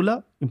with a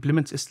ruler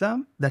implements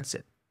Islam, that's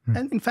it.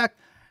 And in fact,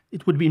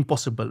 it would be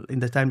impossible in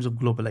the times of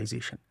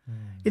globalization.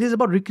 It is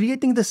about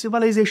recreating the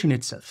civilization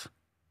itself.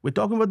 We're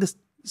talking about this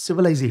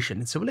civilization.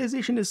 And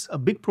civilization is a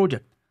big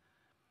project.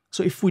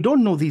 So if we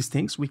don't know these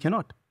things, we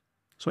cannot.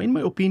 So in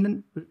my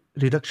opinion,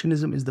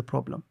 reductionism is the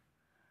problem.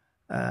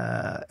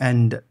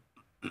 And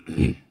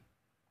the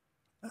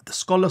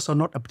scholars are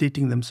not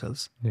updating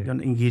themselves. They're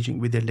not engaging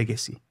with their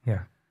legacy.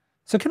 Yeah.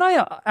 So can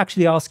I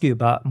actually ask you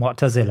about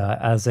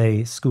Mu'tazila as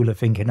a school of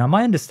thinking? Now,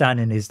 my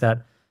understanding is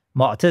that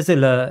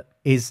Mu'tazila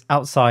is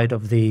outside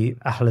of the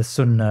Ahl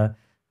Sunnah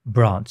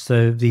branch.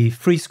 So the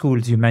free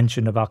schools you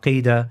mentioned of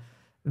Aqidah,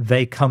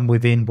 they come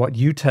within what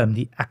you term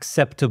the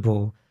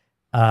acceptable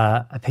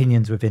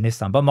opinions within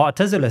Islam. But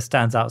Mu'tazila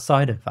stands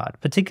outside of that,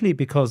 particularly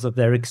because of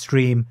their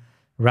extreme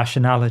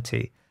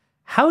rationality.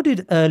 How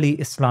did early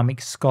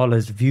Islamic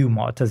scholars view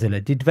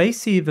Mu'tazila? Did they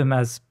see them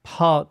as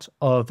part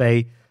of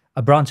a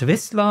branch of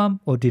Islam,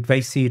 or did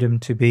they see them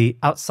to be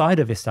outside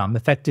of Islam,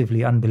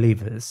 effectively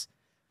unbelievers?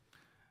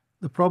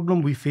 The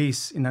problem we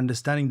face in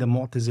understanding the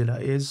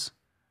Mu'tazila is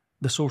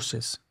the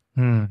sources.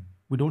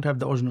 We don't have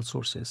the original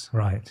sources.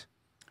 Right.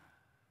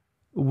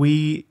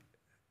 We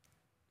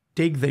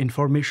take the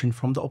information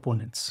from the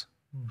opponents,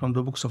 from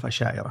the books of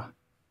Ash'ari.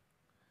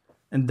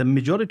 And the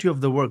majority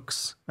of the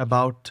works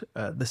about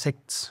the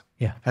sects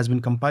has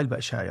been compiled by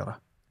Ash'ari.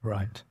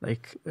 Right.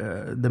 Like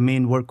the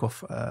main work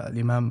of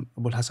Imam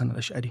Abu al-Hasan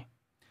al-Ash'ari,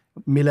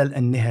 Milal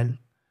and Nihal.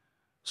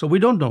 So we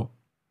don't know.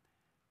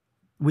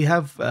 We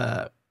have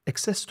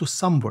access to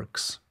some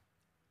works.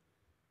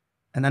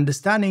 And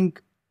understanding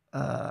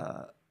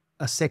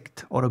a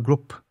sect or a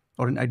group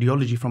or an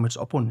ideology from its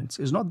opponents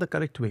is not the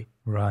correct way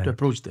to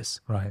approach this.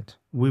 Right.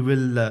 We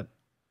will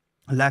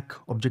lack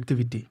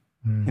objectivity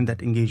in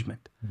that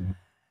engagement.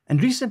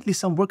 And recently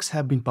some works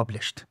have been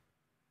published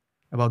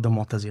about the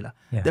Mu'tazila.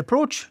 The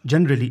approach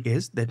generally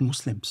is that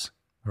Muslims,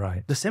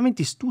 the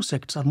 72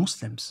 sects are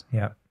Muslims.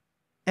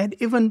 And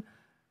even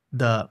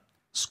the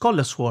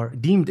scholars who are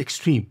deemed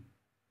extreme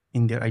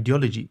in their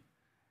ideology,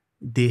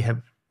 they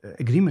have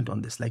agreement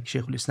on this, like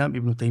Shaykh al-Islam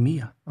Ibn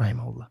Taymiyyah,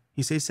 rahimahullah.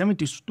 He says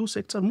 72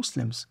 sects are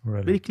Muslims,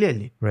 very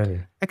clearly.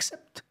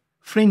 Except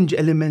fringe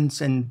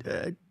elements and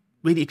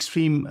very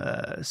extreme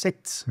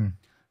sects.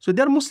 So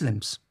they are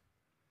Muslims.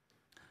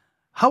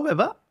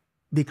 However,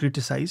 they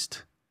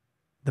criticized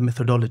the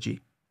methodology.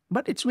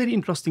 But it's very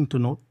interesting to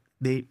note,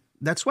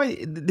 that's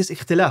why this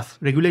ikhtilaf,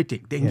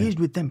 regulating, they engaged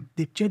with them,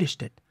 they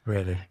cherished it.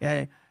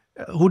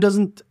 Who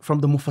doesn't, from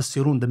the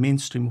Mufassirun, the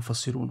mainstream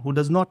Mufassirun, who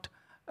does not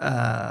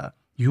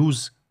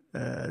use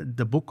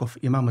the book of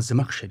Imam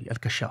al-Zamakhshari,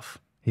 Al-Kashaf.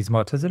 He's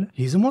Mu'tazila?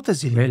 He's a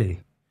Mu'tazili.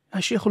 Really?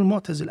 Shaykh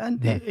al-Mu'tazila.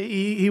 And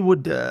he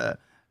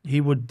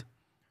would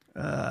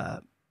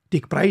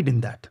take pride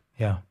in that.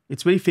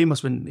 It's very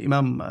famous when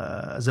Imam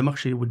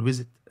Zamakhshari would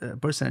visit a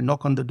person and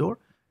knock on the door,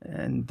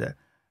 and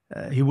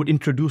he would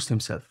introduce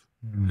himself.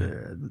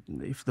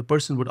 If the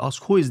person would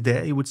ask who is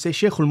there, he would say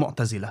Shaykh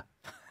al-Mu'tazila.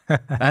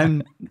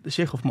 I'm the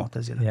Shaykh of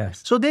Mu'tazila.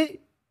 So they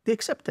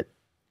accept it.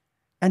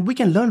 And we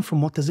can learn from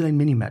Mu'tazila in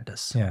many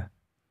matters.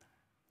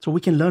 So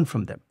we can learn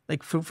from them.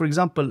 Like for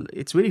example,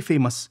 it's very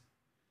famous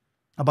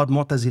about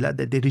Mu'tazila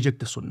that they reject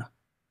the Sunnah.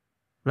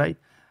 Right?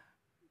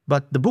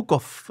 But the book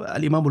of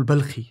Al-Imam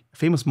al-Balkhi,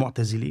 famous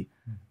Mu'tazili,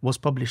 was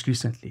published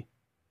recently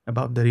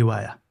about the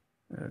riwayah,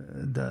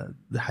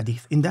 the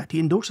hadith. In that he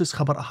endorses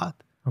Khabar Ahad.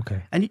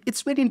 And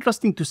it's very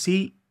interesting to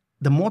see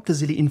the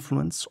Mu'tazili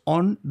influence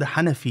on the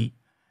Hanafi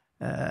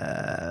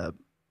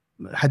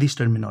hadith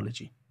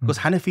terminology. Because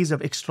Hanafis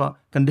have extra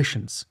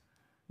conditions.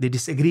 They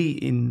disagree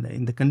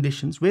in the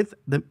conditions with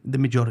the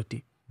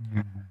majority.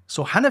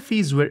 So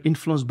Hanafis were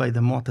influenced by the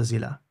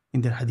Mu'tazila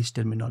in their hadith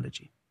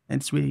terminology. And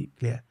it's very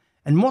clear.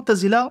 And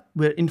Mu'tazila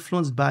were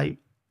influenced by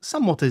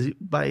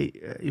by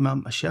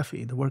Imam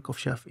al-Shafi'i, the work of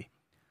Shafi'i.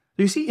 So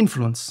you see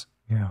influence.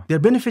 They're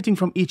benefiting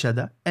from each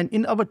other. And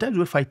in our times,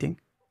 we're fighting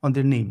on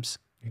their names.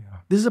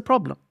 This is a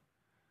problem.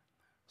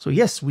 So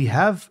yes, we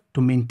have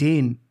to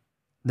maintain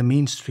the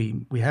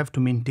mainstream. We have to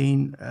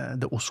maintain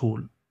the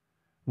usul.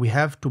 We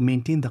have to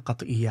maintain the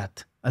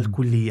qat'iyat,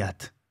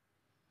 al-kulliyat,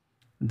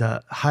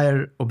 the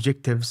higher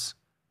objectives,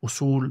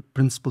 usul,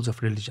 principles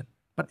of religion.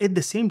 But at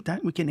the same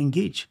time, we can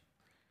engage.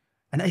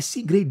 And I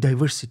see great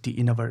diversity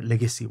in our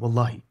legacy,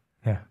 wallahi.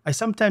 Yeah. I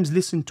sometimes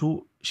listen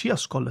to Shia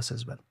scholars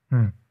as well.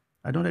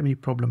 I don't have any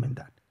problem in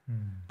that.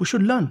 We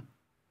should learn.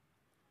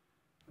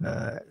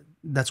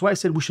 That's why I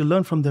said we should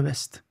learn from the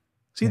West.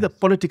 See the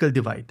political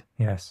divide,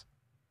 Yes.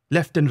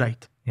 left and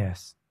right.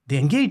 Yes. They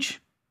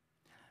engage.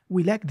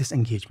 We lack this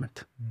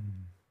engagement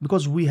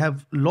because we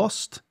have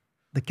lost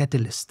the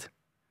catalyst,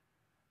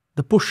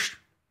 the push.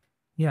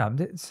 Yeah.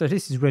 So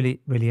this is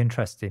really, really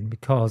interesting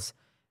because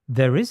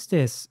there is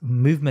this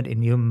movement in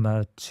the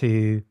ummah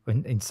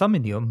in some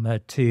in the ummah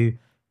to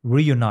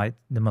reunite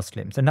the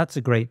Muslims. And that's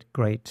a great,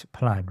 great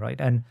plan, right?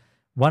 And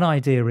one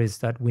idea is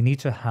that we need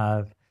to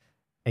have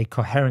a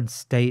coherent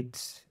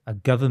state, a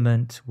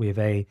government with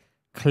a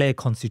clear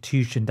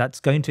constitution that's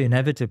going to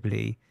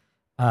inevitably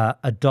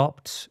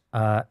adopt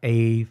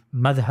a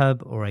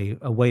madhab or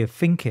a way of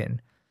thinking.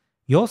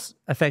 You're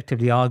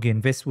effectively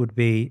arguing this would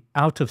be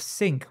out of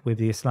sync with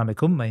the Islamic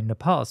ummah in the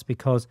past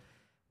because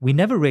we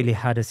never really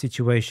had a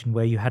situation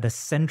where you had a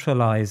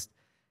centralized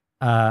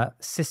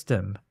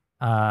system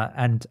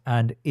and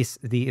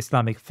the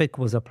Islamic fiqh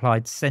was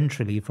applied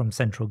centrally from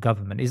central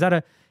government.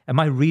 Am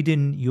I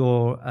reading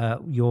your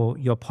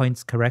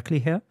points correctly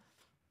here?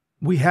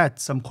 We had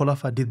some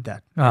Khulafa did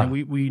that. And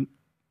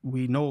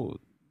we know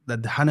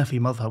that the Hanafi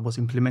madhab was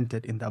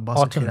implemented in the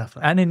Abbasid Khilafah.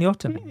 And in the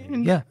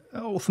Ottoman. Yeah.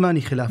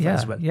 Uthmani Khilafah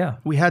as well. Yeah.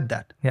 We had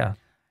that. Yeah.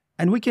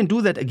 And we can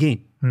do that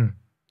again.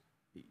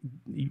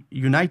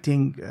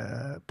 Uniting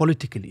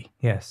politically.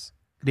 Yes.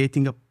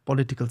 Creating a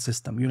political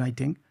system,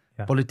 uniting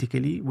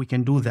politically, we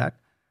can do that.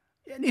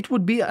 And it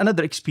would be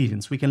another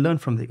experience. We can learn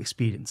from the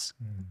experience.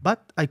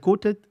 But I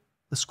quoted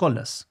the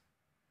scholars.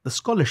 The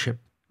scholarship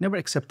never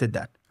accepted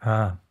that.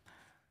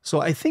 So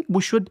I think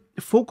we should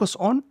focus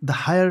on the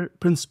higher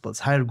principles,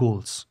 higher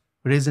goals,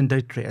 raison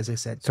d'etre, as I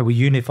said. So we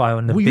unify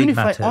on the big matters. We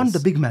unify on the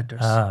big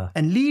matters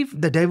and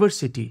leave the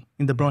diversity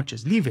in the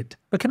branches. Leave it.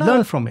 But can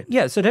learn from it.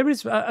 Yeah. So there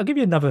is. I'll give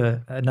you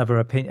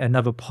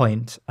another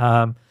point.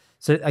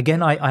 So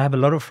again, I have a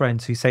lot of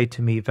friends who say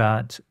to me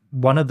that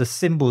one of the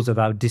symbols of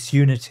our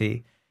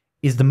disunity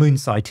is the moon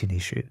sighting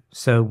issue.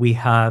 So we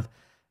have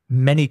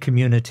many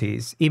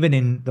communities, even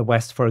in the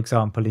West, for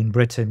example, in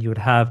Britain, you would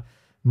have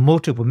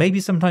multiple, maybe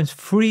sometimes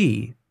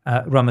free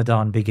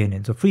Ramadan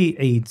beginnings or free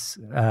Eids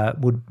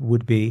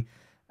would be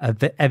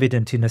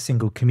evident in a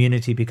single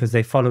community because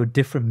they follow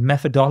different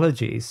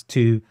methodologies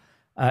to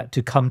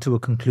come to a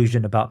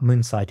conclusion about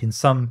moon sighting.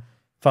 Some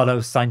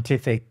follow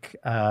scientific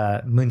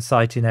moon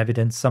sighting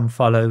evidence. Some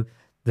follow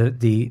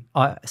the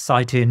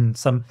sighting.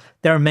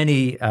 There are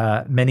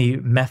many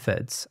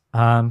methods.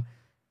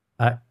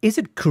 Is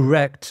it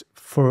correct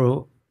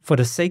for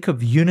the sake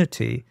of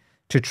unity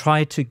to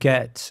try to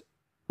get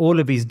all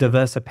of these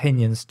diverse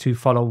opinions to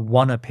follow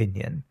one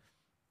opinion?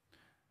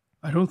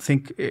 I don't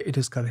think it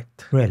is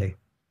correct. Really?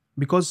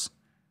 Because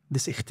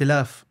this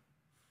ikhtilaf,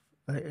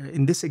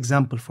 in this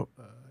example,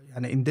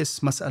 in this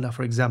mas'ala,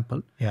 for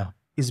example,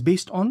 is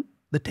based on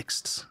the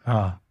texts.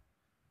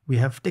 We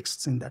have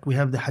texts in that. We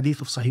have the hadith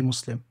of Sahih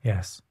Muslim.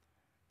 Yes.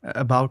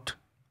 About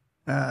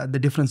the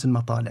difference in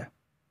matala'.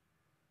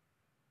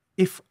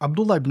 If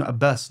Abdullah ibn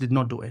Abbas did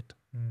not do it,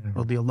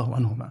 radiyallahu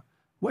anhuma,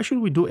 why should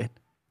we do it?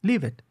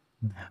 Leave it.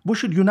 We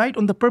should unite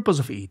on the purpose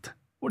of Eid.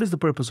 What is the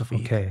purpose of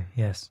Eid? Okay,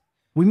 yes.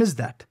 We miss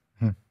that.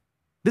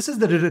 This is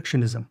the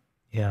reductionism.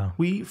 Yeah.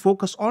 We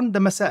focus on the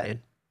masail.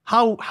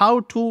 How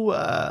to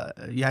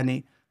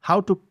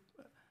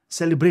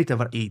celebrate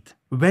our Eid.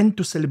 When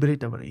to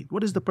celebrate our Eid.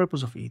 What is the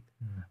purpose of Eid?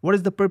 What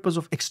is the purpose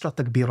of extra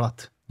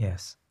takbirat?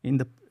 Yes. In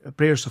the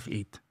prayers of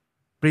Eid.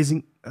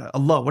 Praising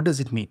Allah. What does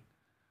it mean?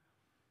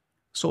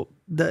 So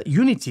the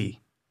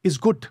unity is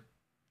good.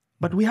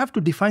 But we have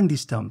to define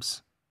these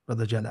terms.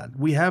 Brother Jalal,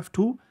 we have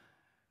to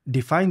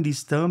define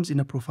these terms in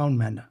a profound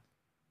manner.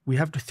 We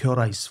have to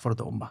theorize for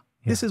the ummah.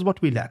 This is what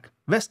we lack.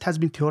 West has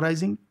been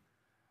theorizing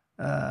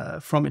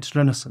from its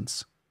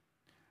renaissance.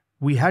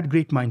 We had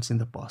great minds in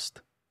the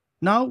past.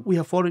 Now we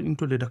have fallen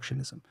into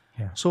reductionism.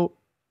 So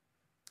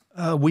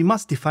we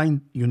must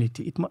define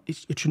unity.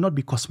 It should not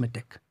be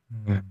cosmetic.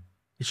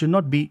 It should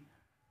not be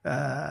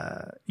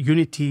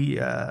unity,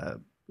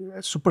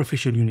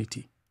 superficial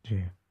unity.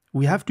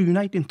 We have to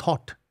unite in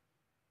thought.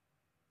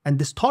 And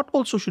this thought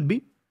also should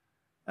be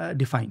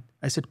defined.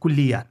 I said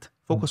kulliyat.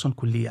 Focus on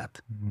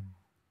kulliyat.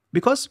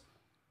 Because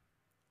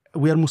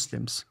we are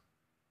Muslims.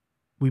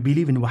 We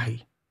believe in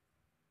wahi.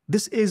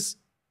 This is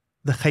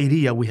the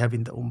khayriyah we have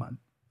in the ummah.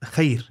 The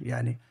khayr,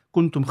 yani,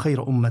 kuntum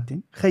khayra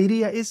ummatin.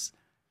 Khayriyah is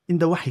in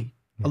the wahi.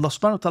 Allah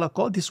subhanahu wa ta'ala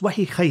called this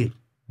wahi khayr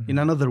in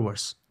another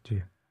verse.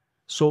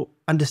 So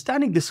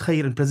understanding this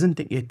khayr and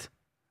presenting it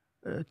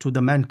to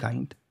the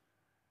mankind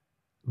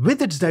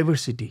with its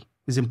diversity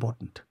is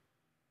important.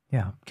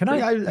 Yeah.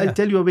 I'll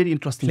tell you a very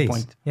interesting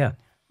point. Yeah.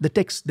 The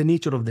text, the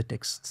nature of the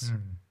texts.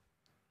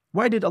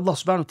 Why did Allah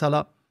subhanahu wa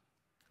ta'ala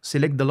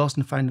select the last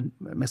and final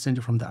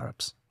messenger from the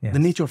Arabs? The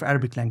nature of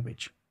Arabic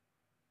language.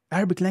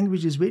 Arabic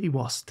language is very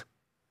vast,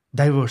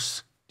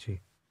 diverse.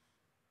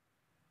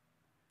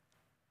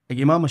 Like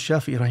Imam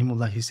al-Shafi'i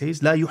rahimullah, he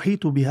says, لا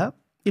يحيط بها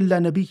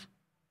إلا نبي.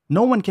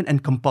 No one can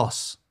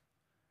encompass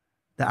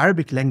the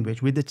Arabic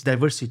language with its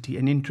diversity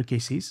and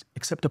intricacies,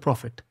 except a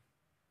prophet.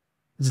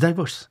 It's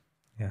diverse.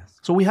 Yes.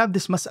 So we have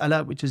this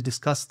mas'ala which is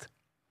discussed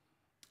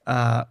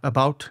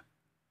about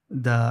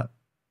the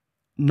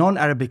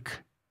non-Arabic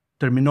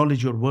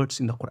terminology or words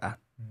in the Quran.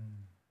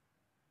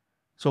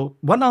 So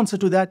one answer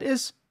to that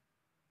is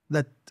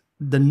that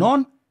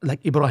the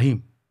like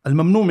Ibrahim,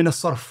 al-mamnu min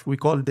as-sarf, we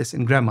call this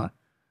in grammar.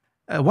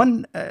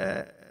 One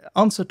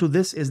answer to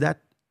this is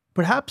that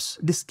perhaps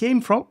this came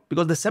from,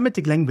 because the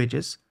Semitic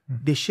languages,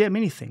 they share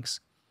many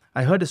things.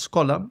 I heard a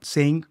scholar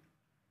saying,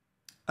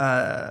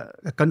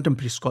 a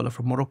contemporary scholar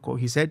from Morocco,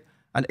 he said,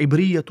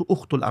 al-Ibriyatu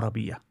ukhtul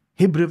Arabiyya.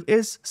 Hebrew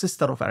is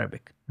sister of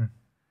Arabic.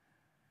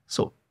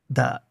 So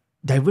the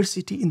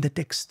diversity in the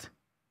text,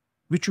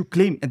 which you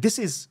claim, and this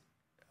is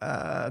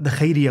the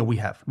khairiyah we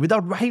have.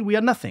 Without wahi, we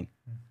are nothing.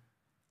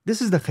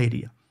 This is the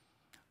khairiyah.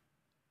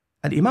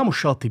 Al-Imam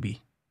al-Shatibi,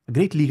 a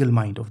great legal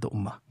mind of the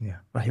ummah,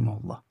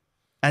 rahimahullah.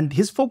 And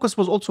his focus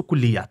was also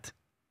kulliyat,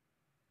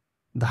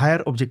 the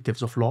higher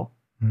objectives of law,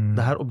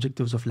 the higher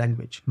objectives of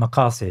language.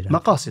 Maqasid.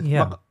 Maqasid.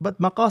 Yeah. But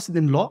maqasid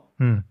in law,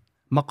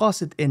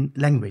 maqasid in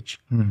language.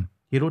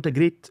 He wrote a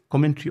great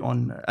commentary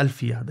on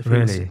Alfiya, the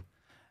famous. Really?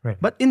 Right.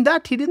 But in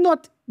that, he did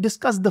not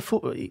discuss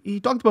he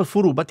talked about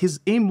furu, but his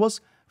aim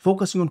was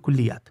focusing on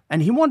kulliyat.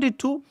 And he wanted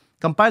to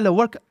compile a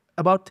work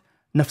about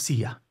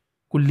nafsiyah,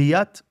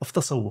 kulliyat of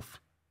tasawwuf.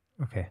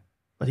 Okay.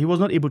 But he was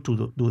not able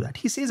to do that.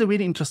 He says a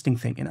very interesting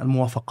thing in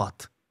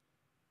Al-Muwafaqat,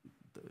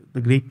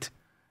 the great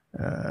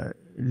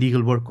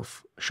legal work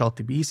of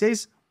Shatibi. He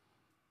says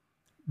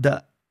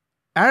the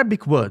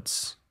Arabic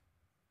words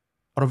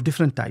are of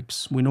different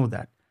types. We know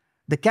that.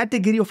 The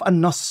category of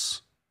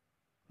an-nas,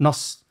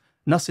 nas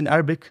in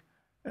Arabic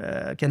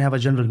can have a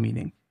general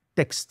meaning,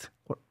 text,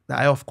 the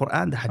ayah of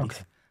Quran, the hadith.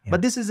 Okay. Yeah.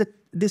 But this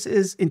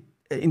is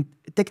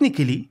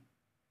technically,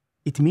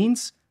 it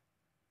means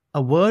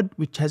a word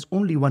which has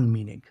only one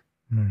meaning.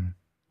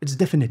 It's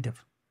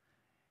definitive.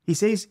 He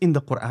says in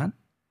the Quran,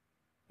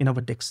 in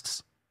our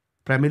texts,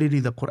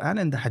 primarily the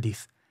Quran and the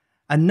hadith,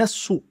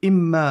 an-nassu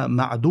imma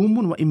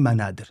ma'dumun wa imma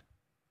nadir.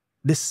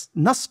 This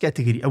nas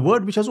category, a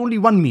word which has only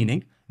one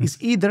meaning, is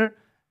either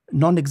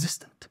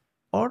non-existent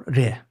or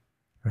rare.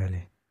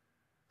 Really?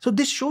 So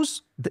this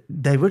shows the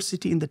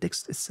diversity in the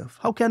text itself.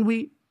 How can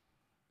we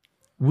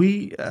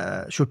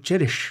should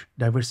cherish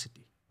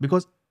diversity?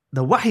 Because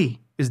the wahi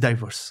is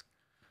diverse.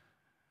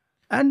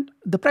 And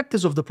the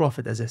practice of the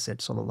Prophet, as I said,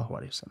 sallallahu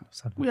alaihi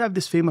wasallam. We have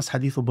this famous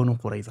hadith of Banu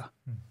Qurayza.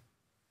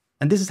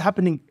 And this is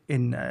happening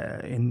in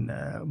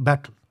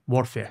battle,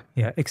 warfare.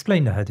 Yeah,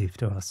 explain the hadith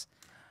to us.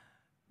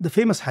 The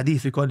famous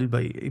hadith recorded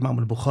by Imam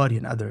al-Bukhari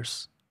and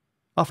others.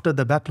 After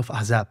the battle of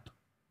Ahzab,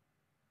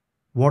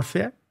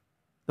 warfare,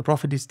 the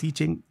Prophet is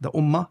teaching the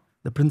ummah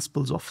the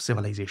principles of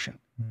civilization,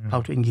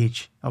 how to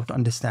engage, how to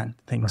understand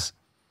things.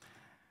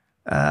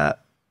 Banu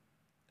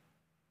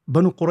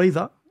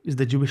Qurayza is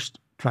the Jewish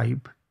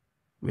tribe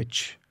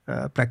which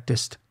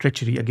practiced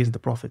treachery against the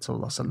Prophet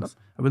ﷺ.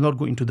 I will not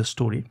go into the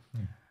story.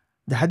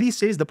 The hadith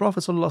says the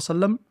Prophet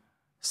ﷺ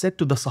said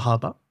to the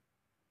Sahaba,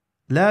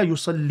 لا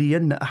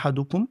يصلين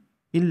أحدكم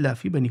إلا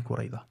في بني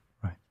قريظة.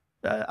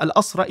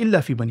 الأسرى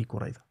إلا في بني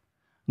قريظة.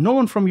 No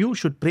one from you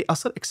should pray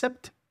Asr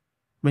except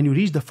when you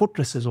reach the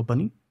fortresses of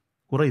Bani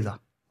Qurayza.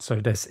 So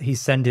this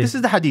is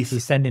the hadith.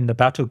 He's sending the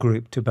battle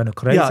group to Banu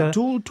Qurayza.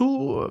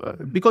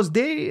 Yeah, because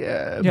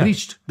they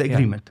breached the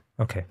agreement.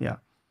 Okay. Yeah.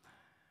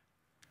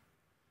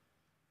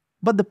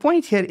 But the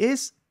point here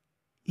is,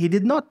 he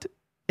did not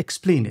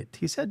explain it.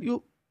 He said,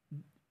 you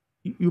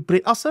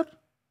pray Asr,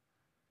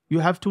 you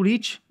have to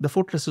reach the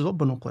fortresses of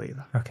Banu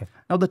Qurayza. Okay.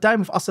 Now the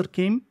time of Asr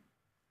came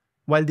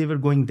while they were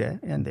going there,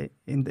 and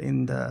in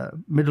the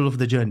middle of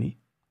the journey.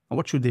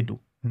 What should they do?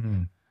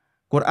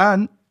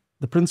 Quran,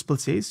 the principle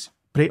says,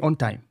 pray on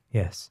time.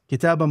 Yes.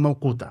 Kitaba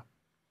mawquta.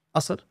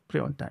 Asr, pray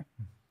on time.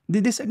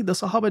 The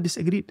Sahaba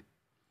disagreed.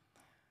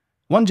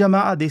 One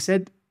Jama'ah, they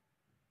said,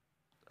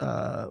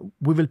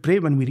 we will pray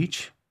when we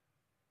reach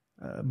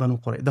Banu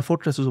Qurayza, the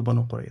fortresses of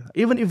Banu Qurayza.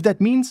 Even if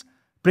that means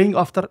praying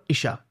after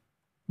Isha,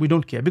 we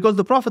don't care. Because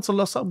the Prophet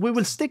ﷺ, we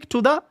will stick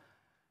to the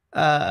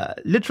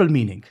literal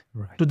meaning,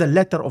 to the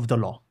letter of the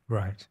law.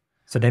 Right.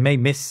 So they may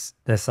miss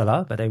the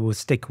salah, but they will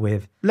stick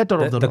with the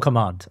law.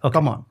 Command. Okay.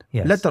 Command.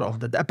 Yes. Letter of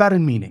the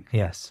apparent meaning.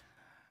 Yes.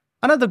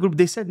 Another group,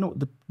 they said, no,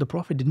 the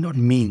Prophet did not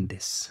mean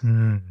this.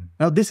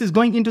 Now this is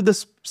going into the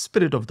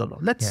spirit of the law.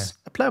 Let's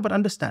apply our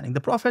understanding.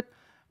 The Prophet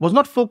was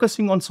not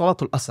focusing on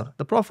Salatul Asr.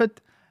 The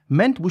Prophet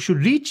meant we should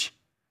reach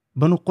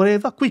Banu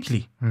Qurayza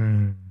quickly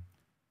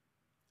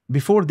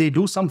before they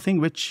do something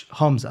which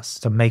harms us.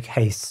 So make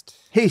haste.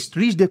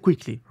 Reach there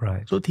quickly.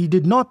 Right. So he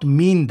did not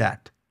mean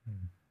that.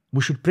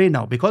 We should pray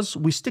now because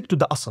we stick to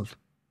the asl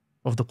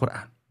of the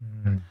Quran.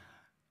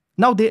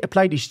 Now they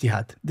applied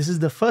ijtihad. This is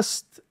the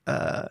first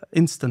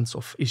instance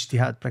of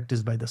ijtihad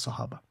practiced by the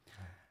Sahaba.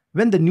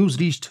 When the news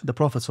reached the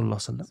Prophet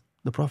ﷺ,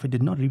 the Prophet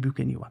did not rebuke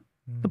anyone.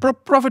 The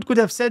Prophet could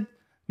have said,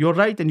 you're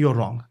right and you're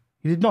wrong.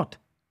 He did not.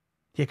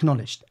 He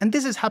acknowledged. And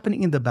this is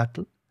happening in the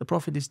battle. The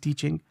Prophet is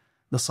teaching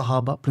the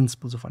Sahaba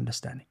principles of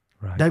understanding.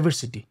 Right.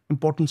 Diversity,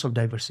 importance of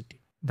diversity.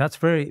 That's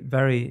very,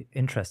 very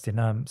interesting.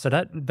 So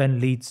that then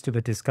leads to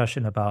the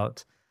discussion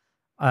about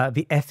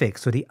the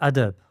ethics or the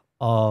adab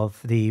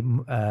of the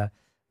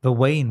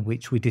way in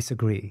which we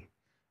disagree.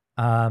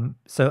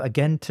 So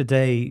again,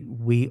 today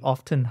we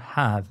often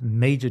have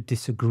major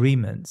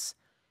disagreements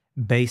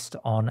based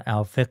on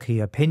our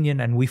fiqhi opinion,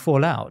 and we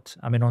fall out.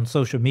 I mean, on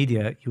social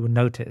media, you will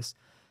notice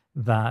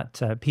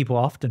that people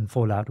often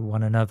fall out with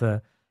one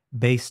another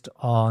based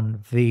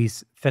on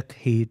these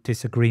fiqhi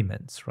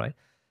disagreements, right?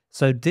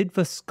 So did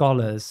the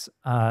scholars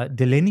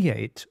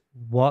delineate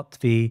what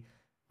the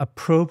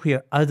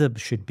appropriate adab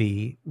should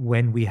be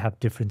when we have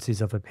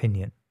differences of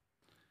opinion?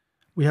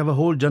 We have a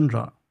whole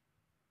genre,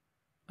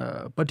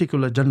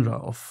 particular genre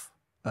of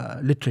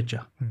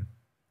literature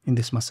in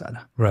this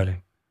masala.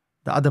 Really?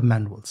 The adab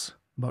manuals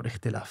about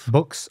ikhtilaf.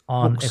 Books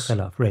on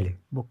ikhtilaf, really?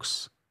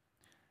 Books.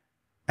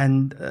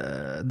 And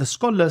the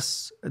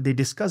scholars, they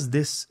discuss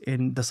this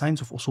in the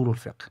science of usul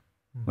al-fiqh,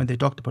 when they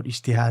talked about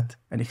ijtihad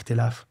and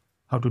ikhtilaf,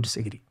 how to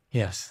disagree.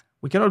 Yes.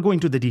 We cannot go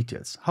into the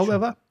details.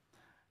 However,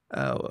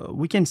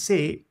 we can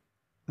say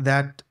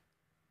that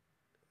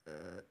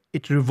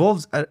it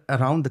revolves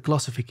around the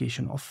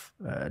classification of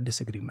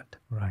disagreement.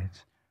 Right.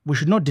 We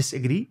should not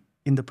disagree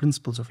in the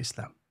principles of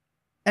Islam.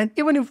 And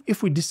even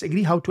if we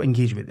disagree, how to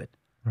engage with it.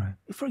 Right.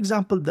 For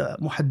example, the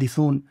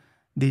muhaddithun,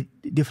 they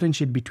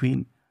differentiate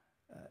between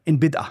in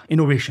bid'ah,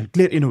 innovation,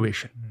 clear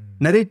innovation.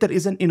 Narrator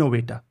is an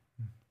innovator.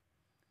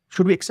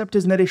 Should we accept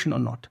his narration or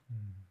not?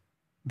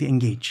 They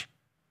engage.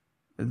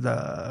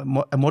 A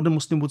modern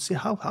Muslim would say,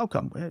 how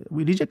come?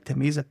 We reject him.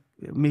 He's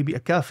maybe a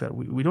kafir.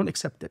 We don't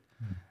accept it.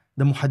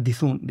 The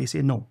muhaddithun, they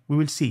say, no, we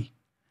will see.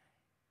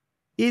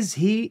 Is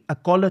he a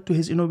caller to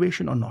his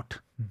innovation or not?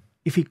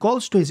 If he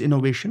calls to his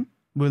innovation,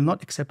 we will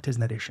not accept his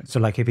narration. So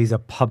like if he's a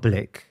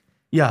public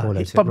caller,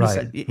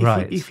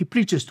 if he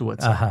preaches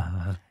towards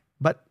it.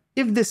 But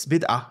if this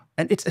bid'ah,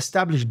 and it's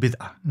established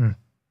bid'ah,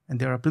 and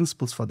there are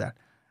principles for that,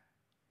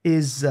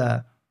 is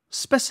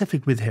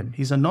specific with him,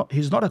 he's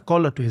not a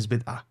caller to his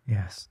bid'ah.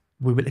 Yes.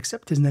 We will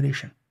accept his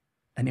narration.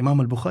 And Imam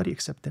al-Bukhari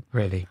accepted.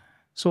 Really?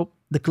 So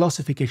the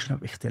classification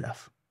of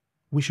ikhtilaf.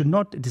 We should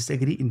not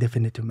disagree in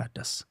definitive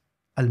matters.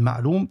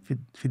 Al-ma'loom fi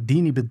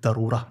ad-dini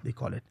bid-darura, they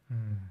call it.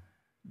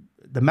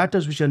 The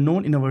matters which are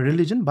known in our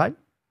religion by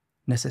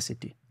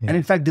necessity. Yeah. And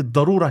in fact, the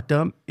darura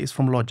term is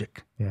from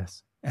logic.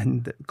 Yes.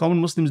 And common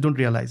Muslims don't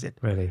realize it.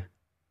 Really?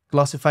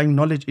 Classifying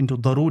knowledge into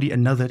daruri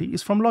and nadari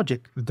is from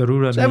logic.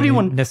 Darura, so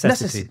everyone,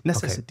 necessity.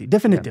 Necessity,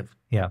 definitive.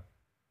 Yeah.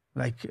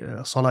 Like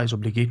salah is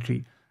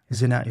obligatory,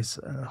 zina is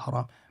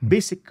haram.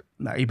 Basic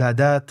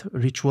ibadat,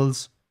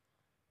 rituals,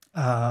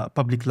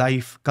 public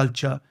life,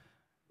 culture,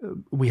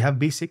 we have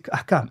basic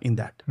ahkam in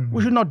that.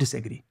 We should not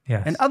disagree.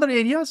 Yes. And other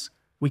areas,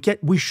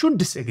 we should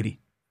disagree.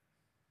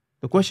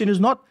 The question is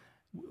not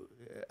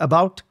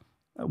about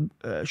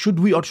should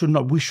we or should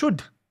not. We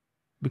should,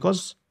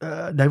 because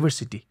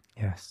diversity.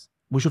 Yes.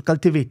 We should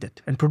cultivate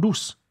it and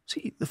produce.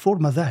 See, the four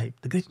madhahib,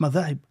 the great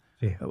madhahib,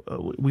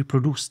 we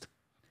produced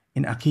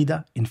in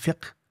aqidah, in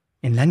fiqh,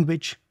 in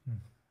language.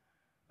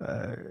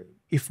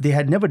 If they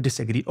had never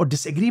disagreed, or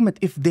disagreement,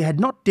 if they had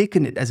not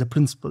taken it as a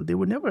principle, they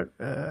would never,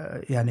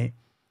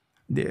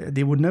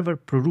 they would never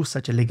produce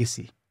such a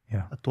legacy,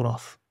 a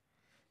turath.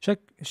 Sheikh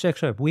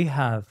Shuayb, we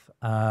have,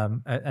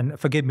 and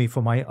forgive me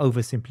for my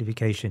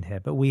oversimplification here,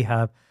 but we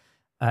have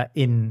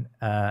in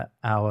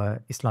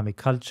our Islamic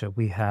culture,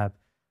 we have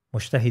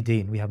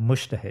Mujtahideen, we have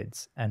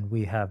Mujtahids, and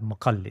we have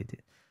Muqallid.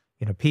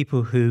 You know,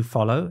 people who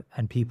follow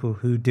and people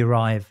who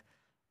derive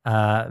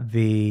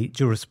the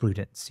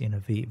jurisprudence, you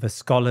know, the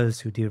scholars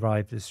who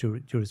derive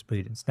the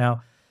jurisprudence.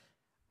 Now,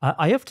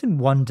 I often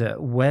wonder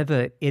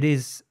whether it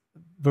is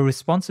the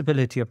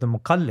responsibility of the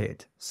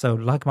Muqallid, so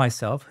like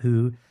myself,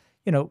 who,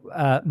 you know,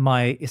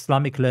 my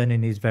Islamic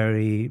learning is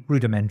very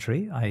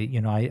rudimentary.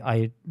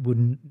 I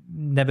would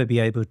never be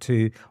able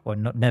to, or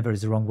not never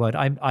is the wrong word.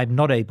 I'm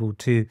not able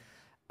to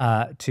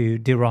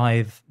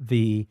derive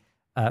the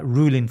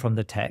ruling from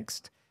the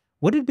text.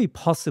 Would it be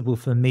possible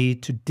for me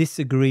to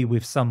disagree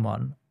with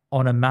someone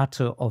on a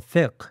matter of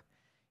fiqh,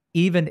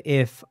 even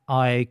if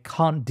I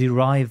can't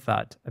derive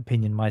that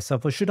opinion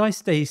myself? Or should I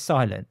stay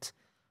silent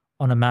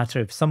on a matter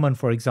if someone,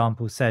 for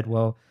example, said,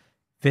 well,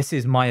 this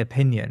is my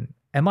opinion?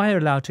 Am I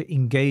allowed to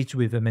engage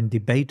with them and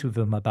debate with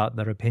them about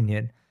their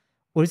opinion?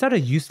 Or is that a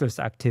useless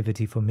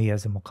activity for me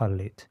as a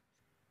muqallid?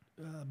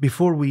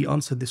 Before we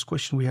answer this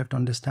question, we have to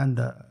understand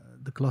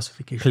the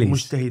classification. Please.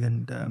 Mujtahid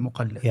and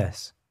muqallid.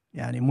 Yes.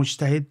 Yani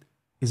mujtahid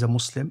is a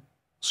Muslim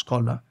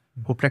scholar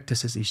who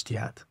practices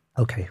ijtihad.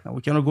 Okay. Now,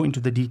 we cannot go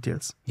into the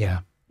details. Yeah.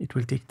 It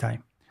will take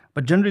time.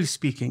 But generally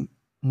speaking,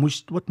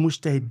 what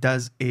mujtahid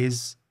does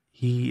is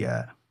he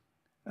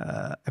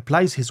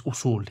applies his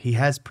usul. He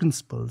has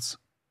principles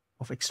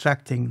of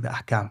extracting the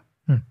ahkam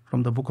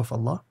from the book of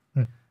Allah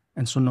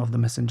and sunnah of the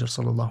Messenger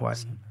sallallahu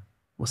alaihi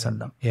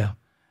wasallam. Yeah.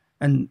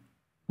 And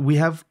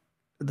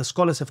the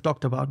scholars have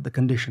talked about the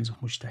conditions of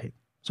mujtahid.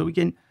 So we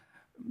can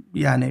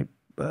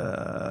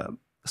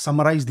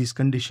summarize these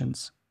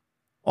conditions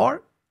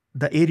or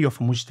the area of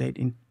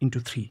mujtahid into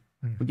three.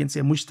 We can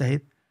say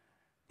mujtahid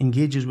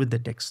engages with the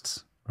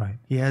texts. Right.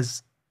 He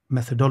has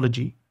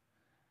methodology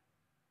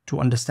to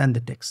understand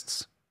the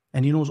texts.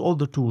 And he knows all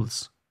the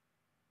tools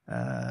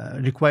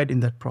required in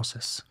that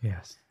process.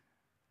 Yes.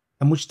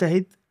 A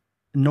mujtahid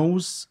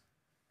knows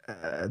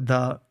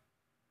the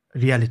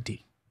reality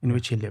in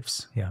which he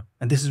lives. Yeah.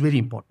 And this is very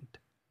important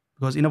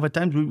because in our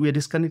times we are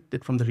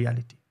disconnected from the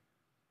reality.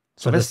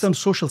 So So Western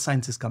social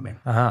sciences come in.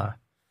 Aha.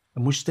 A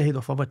mujtahid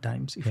of our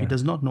times, if he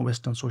does not know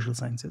Western social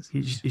sciences,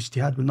 his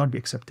ijtihad will not be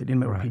accepted, in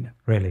my opinion.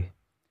 Really?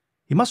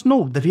 He must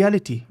know the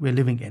reality we're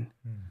living in.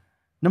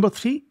 Number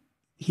 3,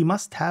 he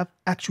must have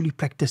actually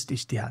practiced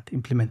ijtihad,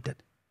 implemented.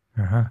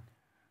 Uh-huh.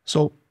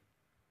 So,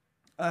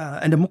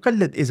 and a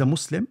muqallid is a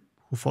Muslim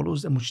who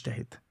follows a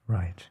mujtahid.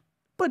 Right.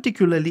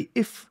 Particularly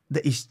if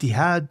the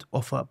ijtihad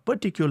of a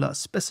particular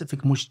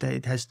specific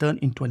mujtahid has turned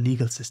into a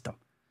legal system.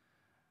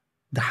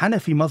 The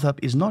Hanafi madhab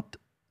is not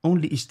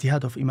only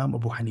ijtihad of Imam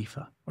Abu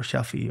Hanifa or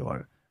Shafi'i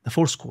or the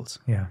 4 schools.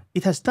 Yeah.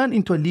 It has turned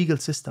into a legal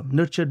system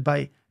nurtured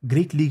by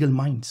great legal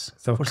minds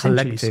So for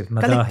collective centuries.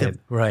 madhahib.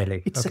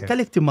 Really? It's a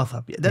collective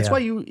madhab. That's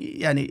why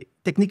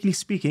technically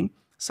speaking,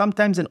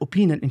 sometimes an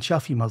opinion in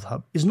Shafi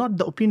madhab is not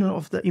the opinion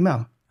of the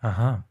Imam.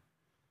 Uh-huh.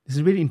 This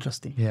is very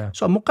interesting. Yeah.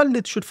 So a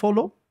muqallid should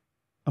follow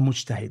a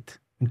mujtahid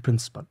in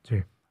principle.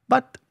 True.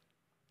 But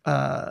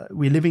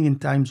we're living in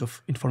times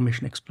of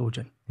information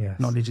explosion. Yes.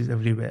 Knowledge is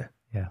everywhere.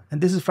 Yeah.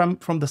 And this is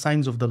from the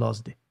signs of the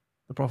last day.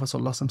 The Prophet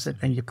ﷺ said,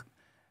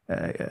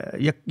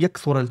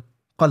 يَكْثُرَ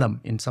الْقَلَمْ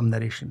in some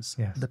narrations.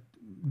 Yes.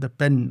 The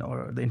pen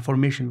or the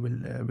information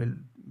will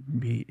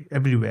be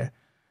everywhere.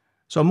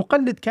 So a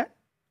muqallid can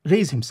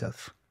raise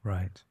himself,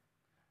 Right.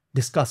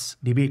 discuss,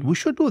 debate. We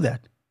should do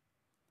that.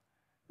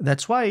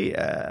 That's why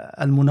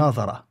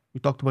al-munadhara, we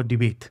talked about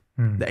debate,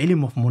 the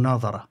ilm of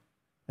munadhara.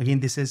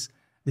 Again, this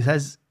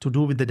has to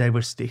do with the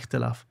diversity,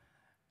 ikhtilaf.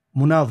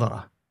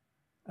 Munadhara,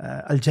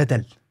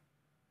 al-jadal,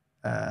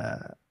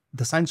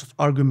 the science of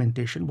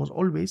argumentation was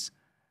always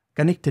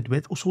connected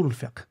with usul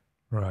al-fiqh,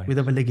 Right. with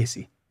our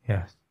legacy.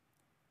 Yes.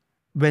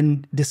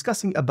 When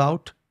discussing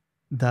about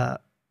the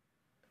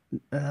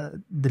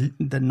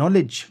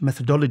knowledge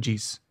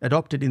methodologies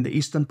adopted in the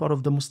eastern part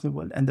of the Muslim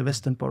world and the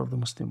western part of the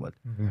Muslim world,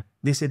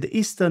 they say the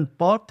eastern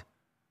part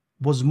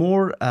was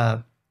more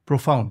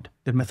profound.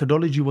 The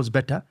methodology was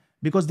better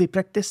because they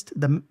practiced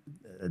the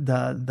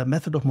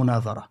method of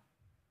munadhara,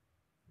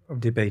 Of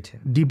debating.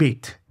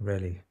 debate.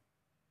 Really?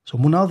 So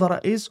munadhara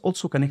is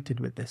also connected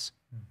with this.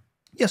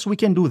 Yes, we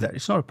can do that.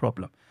 It's not a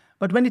problem.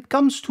 But when it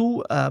comes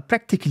to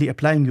practically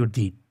applying your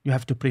deen, you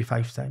have to pray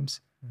 5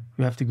 times.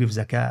 You have to give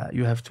zakah.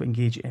 You have to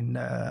engage in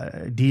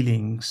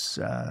dealings,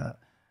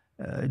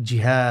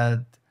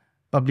 jihad,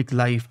 public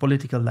life,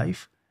 political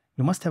life.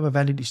 You must have a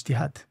valid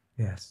ijtihad.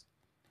 Yes.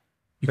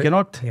 You But-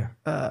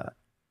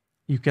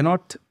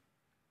 cannot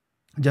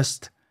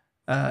just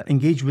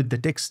engage with the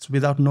text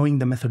without knowing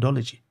the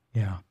methodology.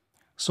 Yeah.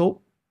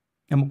 So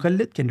a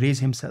muqallid can raise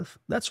himself.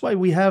 That's why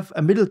we have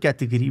a middle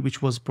category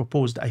which was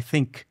proposed. I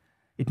think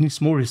it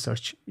needs more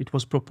research. It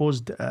was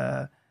proposed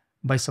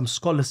by some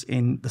scholars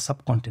in the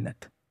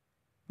subcontinent.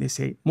 They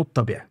say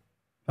muttabi',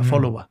 a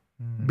follower,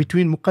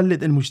 between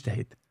muqallid and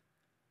mujtahid,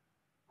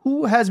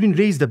 who has been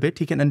raised a bit.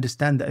 He can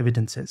understand the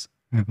evidences.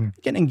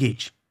 He can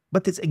engage.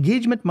 But its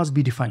engagement must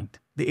be defined.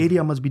 The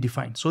area must be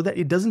defined so that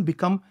it doesn't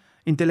become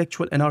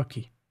intellectual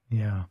anarchy.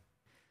 Yeah.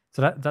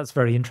 So that's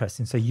very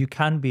interesting. So you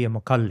can be a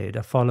muqallid,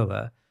 a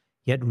follower,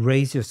 yet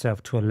raise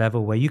yourself to a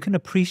level where you can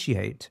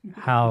appreciate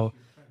how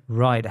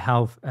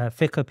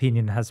fiqh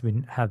opinion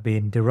have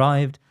been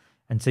derived,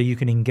 and so you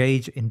can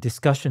engage in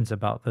discussions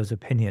about those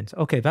opinions.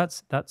 Okay,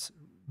 that's a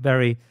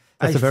very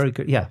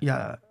good. Yeah.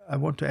 Yeah, I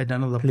want to add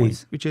another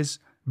Please. point, which is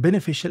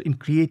beneficial in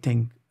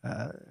creating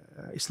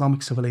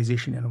Islamic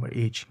civilization in our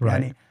age.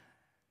 Right. Yani,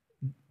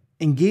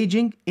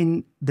 engaging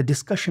in the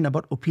discussion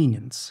about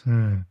opinions.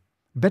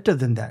 Better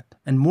than that,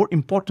 and more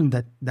important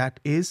than that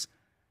is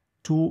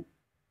to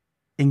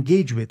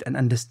engage with and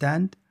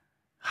understand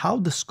how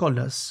the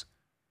scholars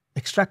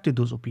extracted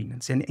those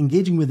opinions and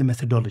engaging with the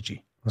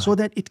methodology so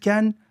that it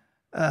can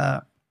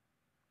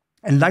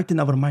enlighten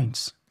our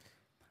minds,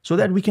 so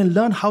that we can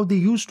learn how they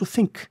used to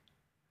think.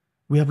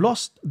 We have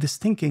lost this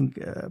thinking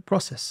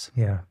process.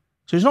 Yeah.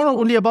 So it's not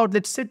only about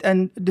let's sit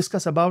and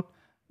discuss about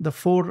the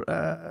 4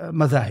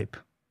 madhahib,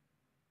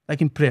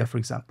 like in prayer, for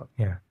example.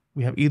 Yeah.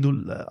 We have Eid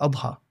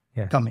al-Adha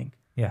coming.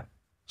 Yeah.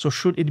 So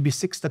should it be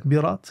 6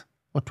 takbirat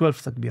or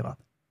 12 takbirat?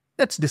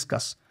 Let's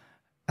discuss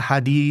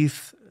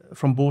hadith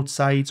from both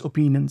sides,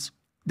 opinions.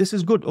 This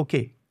is good,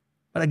 okay.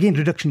 But again,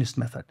 reductionist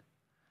method.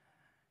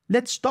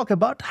 Let's talk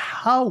about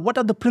what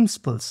are the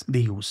principles they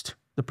used.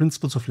 The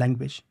principles of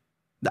language,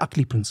 the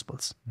aqli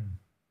principles,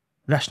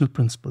 rational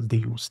principles they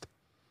used.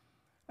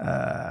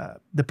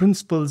 The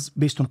principles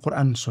based on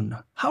Quran and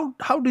Sunnah.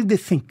 How did they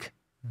think?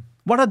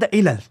 What are the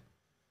ilal?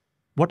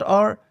 What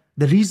are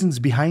the reasons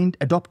behind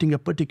adopting a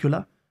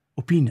particular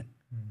opinion?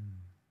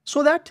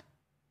 So that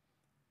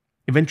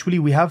eventually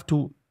we have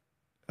to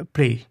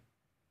pray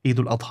Eid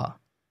al-Adha,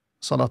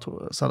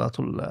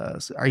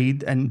 Salatul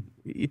Eid, and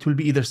it will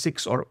be either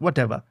 6 or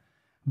whatever.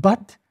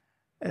 But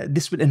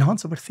this will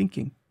enhance our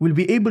thinking. We'll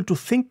be able to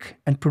think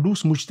and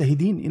produce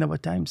mujtahideen in our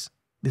times.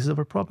 This is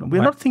our problem.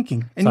 We're not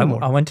thinking anymore.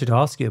 So I wanted to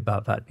ask you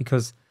about that,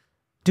 because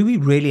do we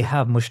really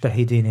have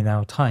mujtahideen in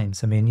our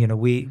times? I mean, you know,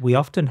 we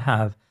often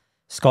have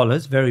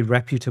scholars, very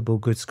reputable,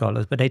 good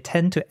scholars, but they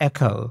tend to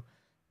echo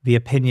the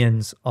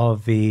opinions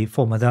of the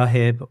four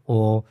madahib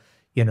or,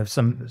 you know,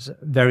 some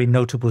very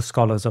notable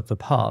scholars of the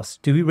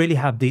past. Do we really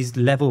have these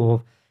level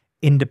of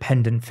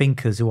independent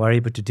thinkers who are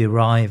able to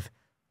derive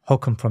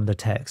hukm from the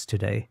text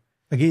today?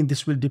 Again,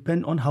 this will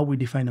depend on how we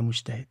define a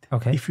mujtahid.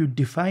 Okay. If you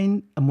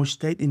define a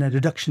mujtahid in a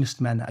reductionist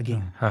manner,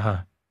 again,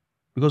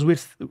 because we're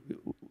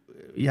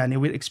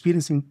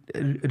experiencing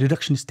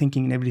reductionist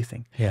thinking in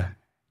everything. Yeah.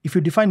 If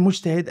you define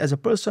mujtahid as a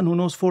person who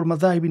knows four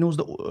madhahib, he knows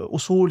the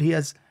usul, he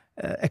has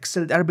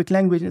excelled Arabic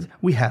language,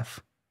 we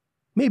have.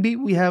 Maybe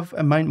we have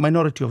a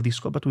minority of these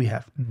scholars, but we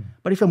have.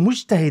 But if a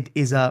mujtahid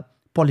is a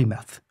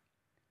polymath,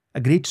 a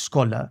great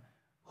scholar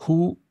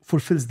who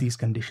fulfills these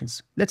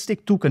conditions, let's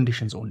take two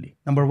conditions only.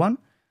 Number one,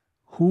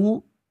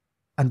 who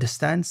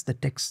understands the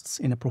texts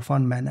in a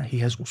profound manner. He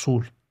has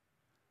usul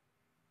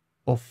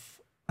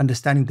of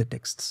understanding the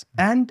texts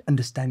and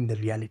understanding the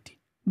reality.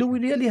 Do we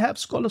really have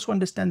scholars who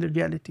understand the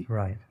reality?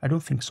 Right. I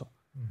don't think so.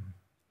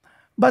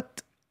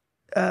 But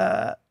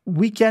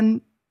we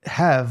can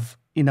have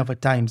in our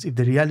times, if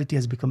the reality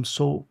has become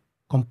so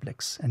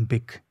complex and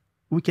big,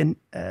 we can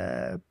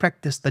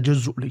practice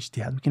tajazzu'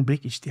 al-ijtihad. We can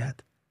break ijtihad.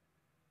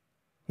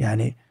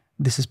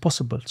 This is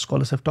possible.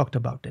 Scholars have talked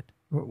about it.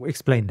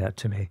 Explain that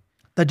to me.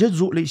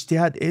 Tajazzu'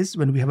 al-ijtihad is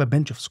when we have a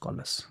bench of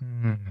scholars.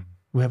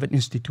 We have an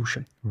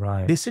institution.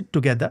 Right. They sit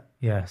together.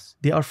 Yes.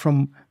 They are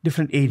from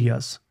different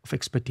areas of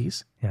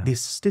expertise. Yeah. They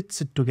sit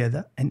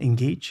together and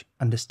engage,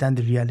 understand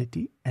the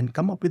reality, and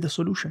come up with a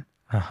solution.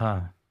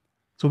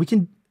 So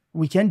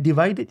we can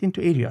divide it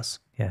into areas.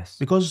 Yes.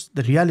 Because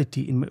the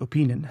reality, in my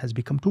opinion, has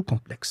become too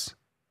complex.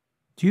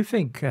 Do you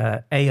think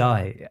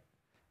AI,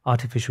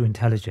 artificial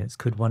intelligence,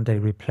 could one day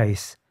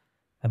replace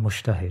a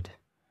mujtahid?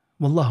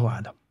 Wallahu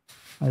a'lam.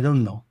 I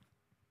don't know.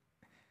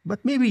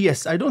 But maybe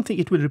yes. I don't think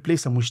it will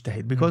replace a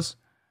mujtahid because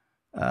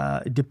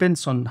it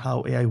depends on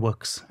how AI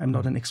works. I'm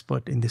not an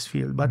expert in this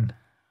field, but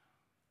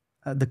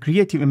the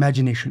creative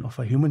imagination of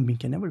a human being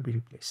can never be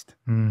replaced.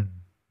 Wallahu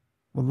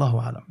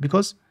a'lam.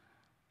 Because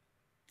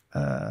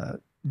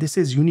this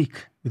is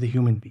unique with a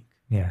human being.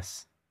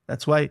 Yes.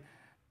 That's why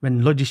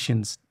when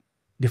logicians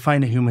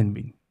define a human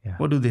being,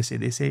 what do they say?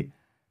 They say,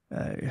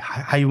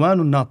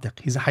 haywanun natiq.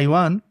 He's a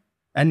haywan,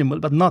 animal,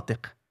 but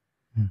natiq.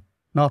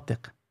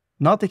 Natiq.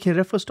 Natiq here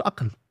refers to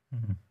aql.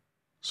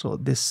 So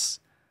this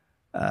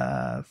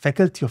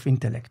faculty of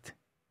intellect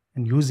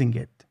and using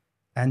it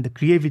and the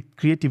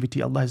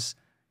creativity Allah has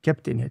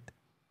kept in it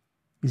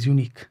is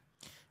unique.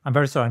 I'm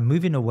very sorry, I'm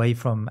moving away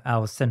from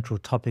our central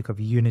topic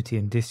of unity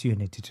and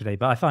disunity today,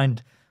 but I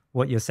find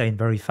what you're saying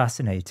very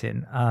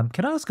fascinating.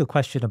 Can I ask a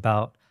question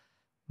about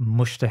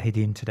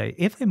mujtahideen today?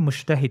 If a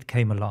mujtahid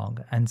came along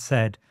and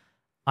said,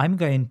 I'm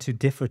going to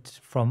differ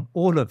from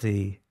all of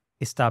the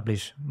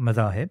established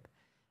madhahib,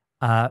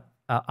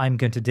 I'm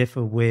going to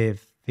differ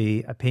with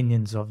the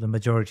opinions of the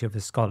majority of the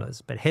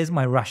scholars, but here's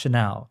my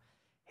rationale.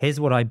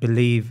 Here's what I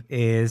believe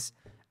is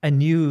a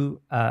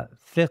new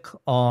fiqh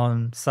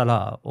on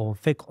salah, or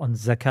fiqh on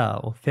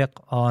zakah, or fiqh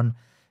on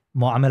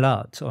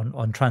mu'amalat,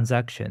 on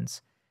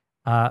transactions.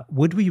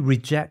 Would we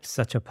reject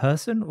such a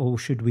person, or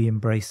should we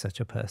embrace such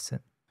a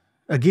person?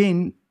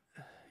 Again,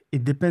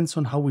 it depends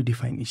on how we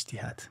define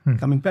ijtihad.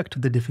 Coming back to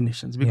the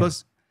definitions,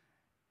 because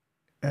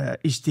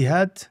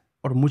ijtihad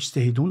or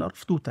mujtahidun are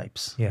of two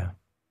types.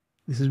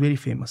 This is very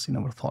famous in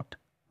our thought.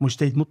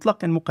 Mujtahid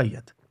mutlaq and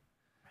muqayyad.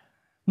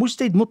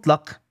 Mujtahid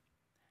mutlaq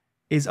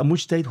is a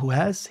mujtahid who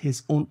has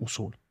his own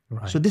usul.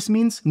 Right. So this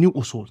means new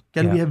usul.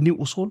 Can we have new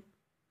usul?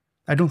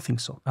 I don't think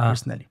so,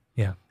 personally.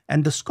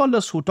 And the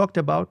scholars who talked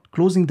about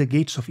closing the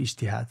gates of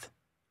ijtihad,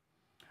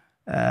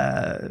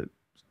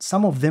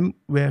 some of them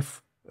were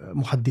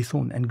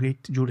muhaddithun and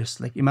great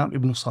jurists like Imam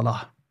Ibn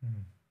Salah.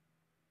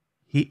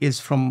 He is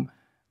from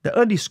the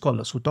early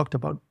scholars who talked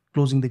about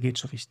closing the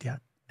gates of ijtihad.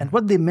 And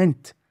what they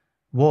meant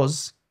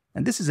was,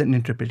 and this is an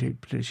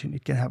interpretation,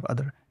 it can have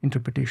other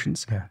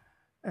interpretations,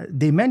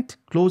 they meant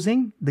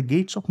closing the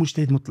gates of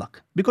mujtahid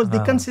mutlaq because they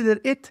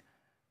consider it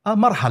a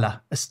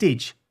marhala, a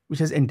stage which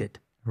has ended.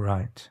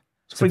 Right.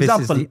 So for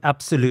example, this is the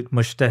absolute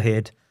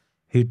mujtahid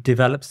who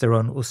develops their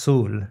own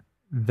usul.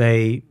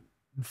 They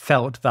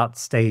felt that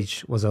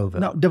stage was over.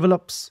 Now,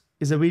 develops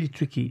is a very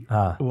tricky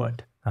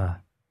word.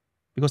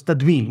 Because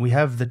tadween, we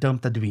have the term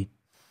tadween.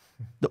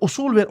 The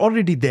usul were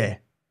already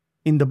there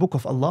in the book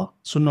of Allah,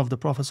 Sunnah of the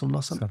Prophet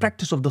ﷺ,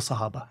 practice of the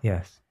Sahaba.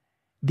 Yes.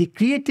 They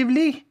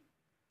creatively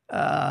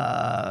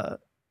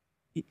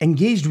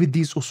engaged with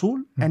these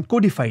usul and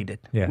codified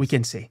it, we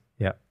can say.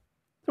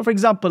 So for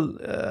example,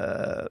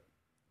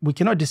 we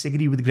cannot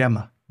disagree with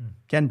grammar,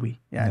 can we?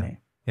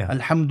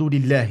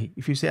 Alhamdulillah.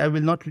 If you say, I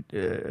will not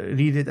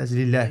read it as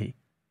lillahi,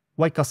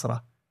 why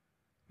kasra?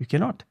 You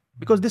cannot.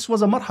 Because this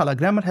was a marhala,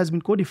 grammar has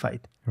been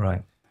codified.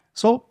 Right.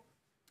 So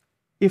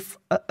if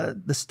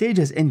the stage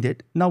has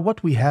ended, now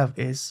what we have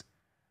is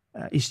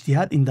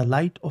ijtihad in the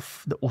light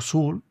of the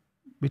usul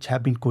which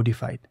have been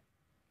codified.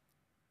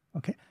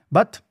 Okay,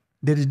 but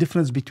there is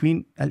difference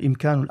between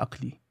al-imkan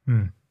al-aqli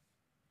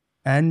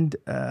and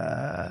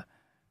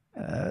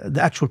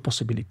the actual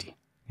possibility.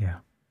 Yeah.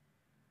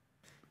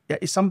 Yeah,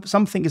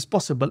 something is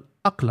possible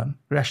aqlan,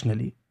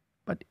 rationally,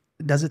 but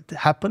does it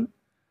happen?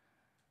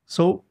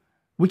 So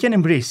we can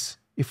embrace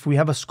if we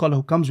have a scholar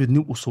who comes with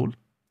new usul,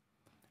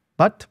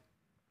 but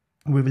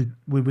we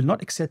will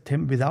not accept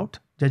him without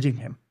judging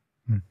him.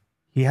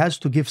 He has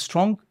to give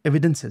strong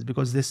evidences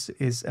because this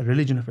is a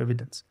religion of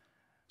evidence.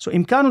 So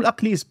imkanul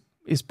aqli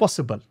is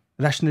possible.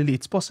 Rationally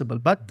it's possible,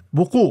 but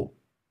wuqu',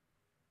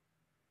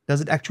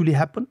 does it actually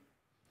happen?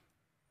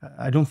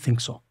 I don't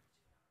think so.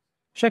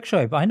 Sheikh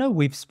Shuayb, I know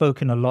we've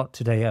spoken a lot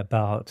today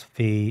about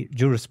the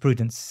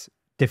jurisprudence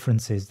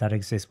differences that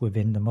exist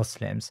within the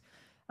Muslims.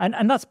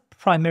 And that's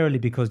primarily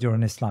because you're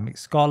an Islamic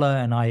scholar,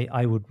 and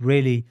I would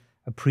really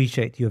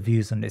appreciate your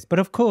views on this. But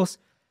of course,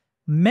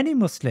 many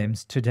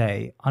Muslims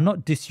today are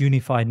not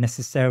disunified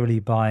necessarily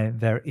by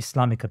their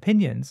Islamic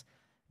opinions.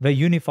 They're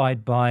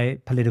unified by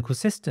political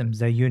systems.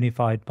 They're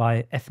unified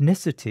by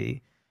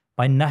ethnicity,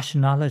 by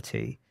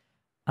nationality.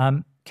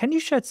 Can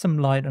you shed some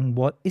light on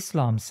what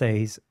Islam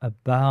says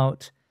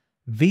about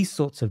these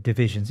sorts of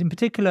divisions, in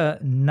particular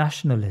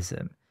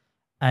nationalism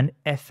and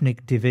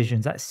ethnic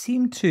divisions that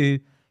seem to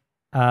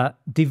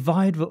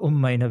divide the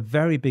ummah in a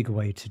very big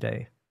way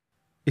today?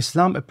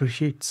 Islam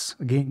appreciates,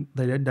 again,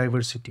 the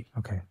diversity.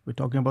 Okay. We're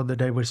talking about the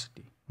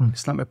diversity.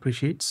 Islam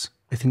appreciates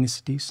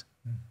ethnicities,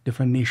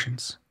 different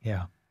nations.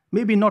 Yeah.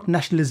 Maybe not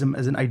nationalism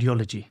as an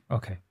ideology.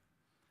 Okay.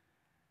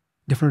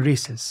 Different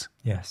races.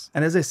 Yes.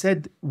 And as I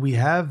said, we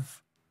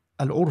have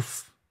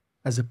al-urf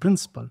as a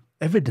principle,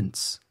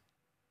 evidence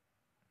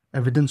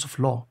of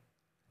law,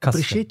 Custom.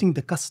 appreciating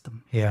the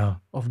custom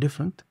of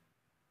different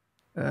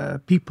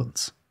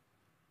peoples.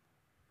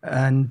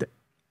 And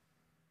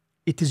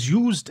it is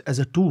used as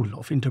a tool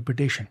of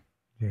interpretation.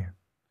 Yeah.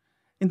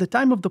 In the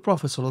time of the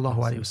Prophet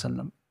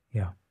ﷺ,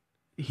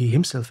 he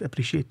himself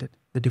appreciated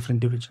the different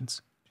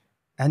divisions.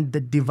 And the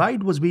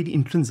divide was very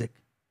intrinsic.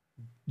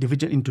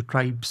 Division into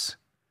tribes,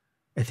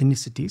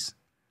 ethnicities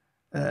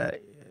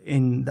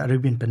in the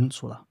Arabian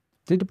Peninsula.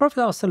 Did the Prophet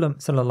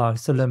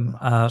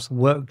ﷺ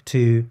work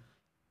to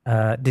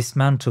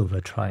dismantle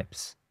the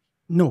tribes?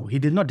 No, he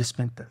did not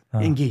dismantle.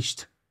 He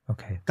engaged,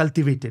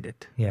 cultivated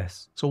it.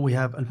 Yes. So we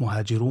have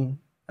al-Muhajirun,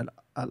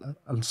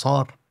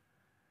 al-Ansar.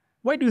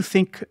 Why do you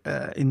think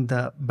in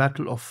the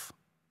Battle of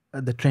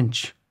the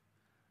Trench,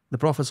 the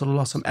Prophet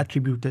ﷺ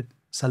attributed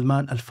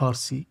Salman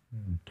al-Farsi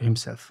to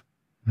himself?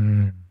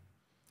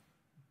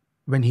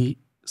 When he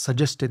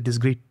suggested this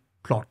great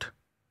plot.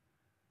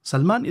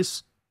 Salman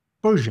is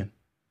Persian.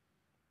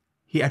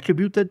 He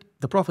attributed,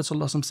 the Prophet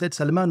ﷺ said,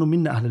 Salmanu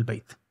minna ahlul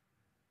bayt,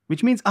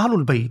 which means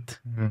ahlul bayt,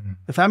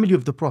 the family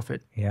of the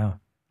Prophet,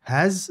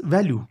 has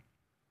value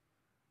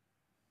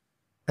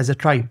as a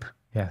tribe.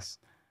 Yes.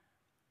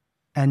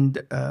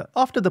 And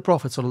after the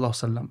Prophet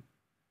ﷺ,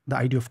 the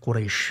idea of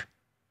Quraysh,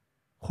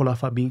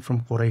 Khulafa being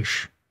from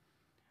Quraysh.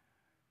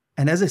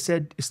 And as I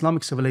said,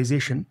 Islamic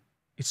civilization,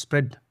 it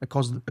spread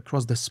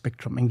across the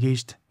spectrum,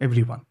 engaged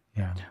everyone.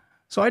 Yeah.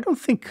 So I don't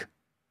think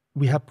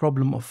we have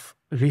problem of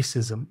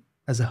racism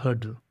as a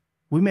hurdle.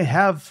 We may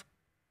have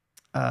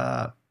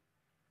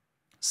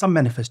some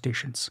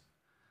manifestations,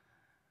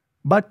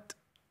 but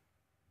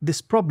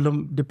this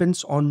problem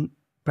depends on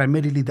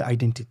primarily the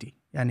identity.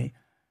 Yani,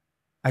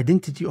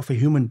 identity of a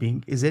human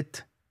being, is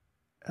it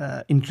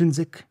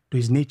intrinsic to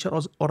his nature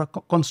or a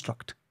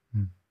construct?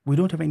 We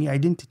don't have any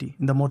identity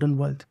in the modern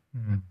world.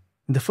 In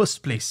the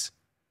first place,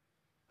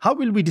 how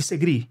will we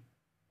disagree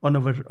on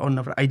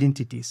our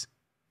identities?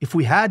 If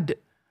we had,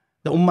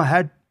 the ummah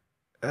had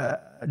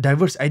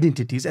diverse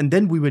identities and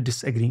then we were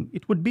disagreeing,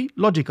 it would be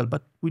logical,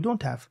 but we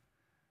don't have.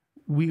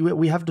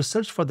 We have to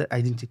search for that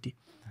identity.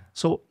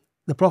 So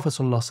the Prophet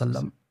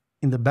ﷺ,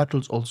 in the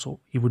battles also,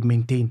 he would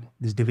maintain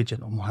this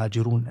division of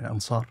Muhajirun and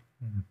Ansar.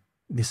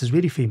 This is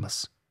very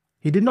famous.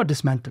 He did not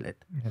dismantle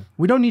it.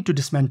 We don't need to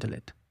dismantle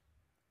it.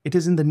 It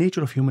is in the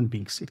nature of human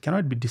beings. It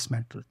cannot be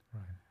dismantled.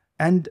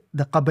 And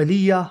the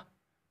Qabaliyya,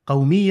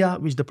 Qawmiyya,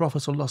 which the Prophet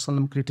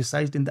ﷺ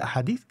criticized in the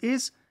Hadith,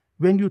 is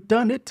when you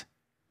turn it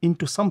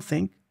into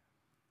something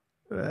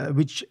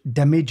which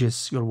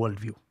damages your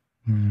worldview.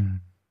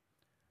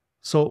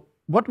 So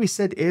what we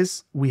said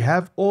is, we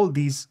have all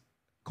these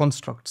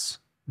constructs,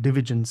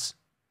 divisions,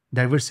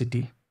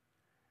 diversity.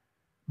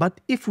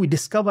 But if we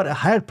discover a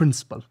higher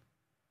principle,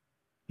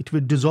 it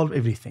will dissolve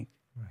everything.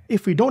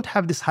 If we don't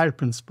have this higher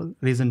principle,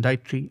 reason,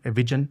 dietary, a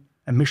vision,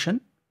 a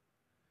mission,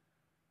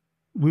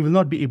 we will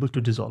not be able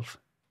to dissolve.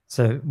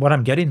 So what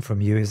I'm getting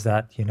from you is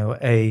that, you know,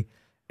 a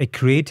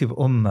creative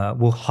ummah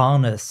will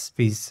harness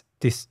these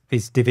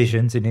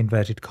divisions in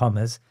inverted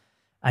commas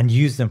and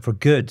use them for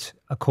good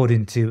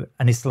according to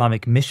an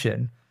Islamic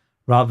mission,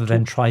 rather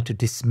than try to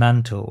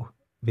dismantle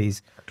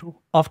these.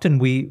 Often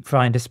we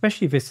find,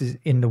 especially if this is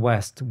in the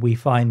West, we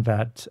find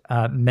that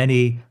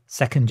many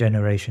second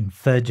generation,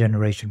 third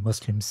generation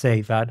Muslims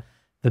say that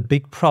the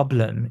big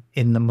problem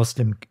in the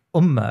Muslim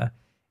ummah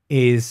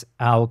is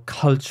our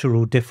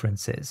cultural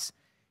differences.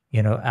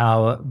 You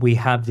know, we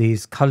have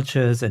these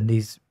cultures, and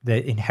they're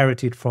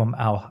inherited from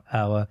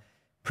our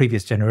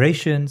previous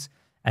generations,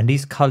 and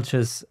these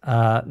cultures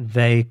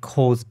they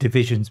cause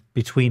divisions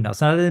between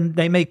us. Now,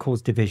 they may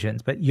cause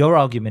divisions, but your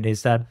argument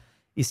is that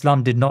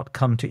Islam did not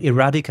come to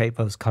eradicate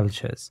those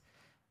cultures.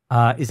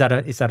 Is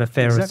that a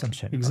fair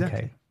assumption? Exactly.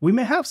 Okay. We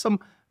may have some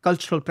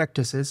cultural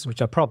practices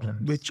Which are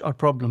problems. which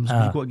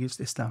go against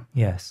Islam.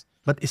 Yes.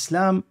 But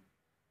Islam,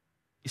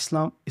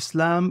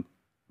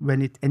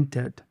 when it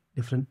entered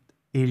different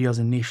areas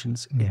and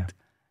nations, it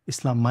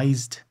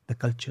Islamized the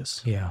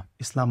cultures. Yeah.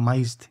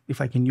 Islamized,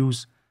 if I can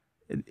use,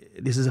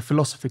 this is a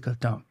philosophical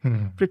term,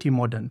 pretty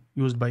modern,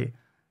 used by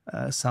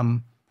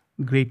some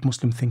great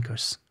Muslim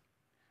thinkers.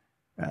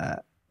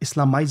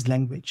 Islamized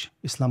language,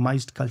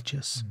 Islamized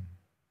cultures,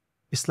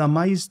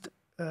 Islamized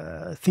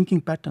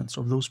thinking patterns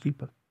of those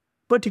people,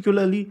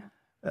 particularly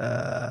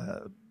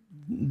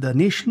the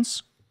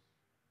nations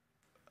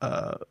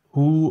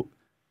who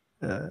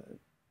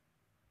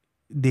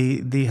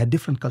they had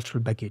different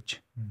cultural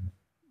baggage.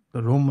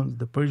 The Romans,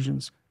 the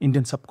Persians,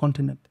 Indian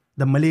subcontinent,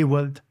 the Malay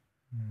world.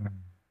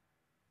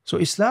 So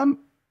Islam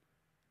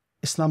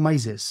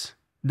Islamizes,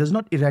 does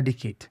not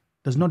eradicate,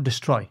 does not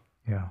destroy.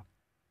 Yeah.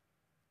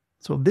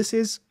 So this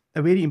is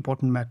a very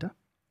important matter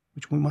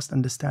which we must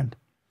understand.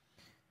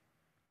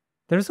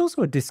 There is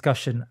also a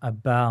discussion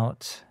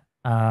about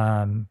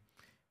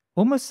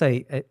almost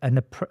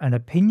an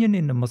opinion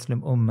in the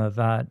Muslim Ummah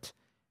that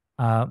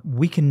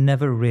we can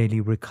never really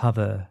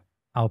recover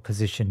our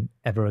position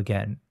ever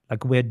again.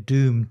 Like, we're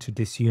doomed to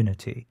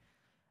disunity.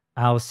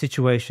 Our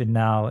situation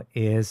now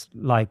is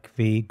like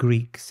the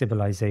Greek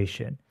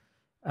civilization,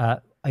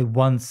 a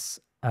once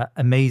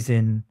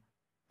amazing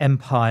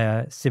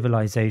empire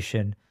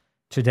civilization.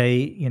 Today,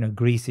 you know,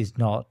 Greece is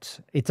not.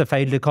 It's a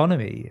failed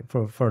economy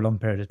for a long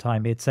period of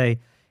time.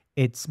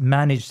 It's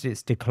managed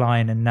its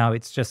decline, and now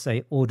it's just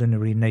a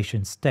ordinary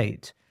nation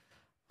state.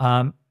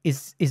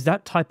 Is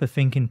that type of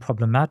thinking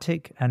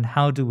problematic? And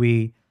how do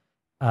we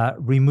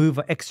remove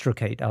or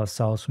extricate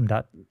ourselves from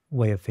that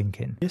way of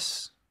thinking?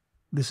 Yes,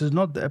 this is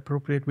not the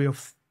appropriate way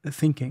of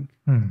thinking,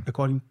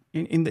 according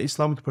in the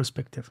Islamic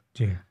perspective.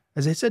 Yeah.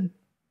 As I said,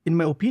 in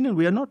my opinion,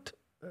 we are not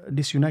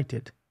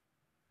disunited.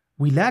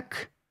 We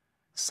lack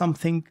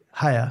something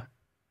higher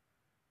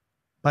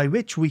by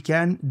which we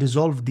can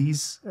dissolve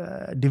these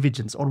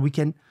divisions, or we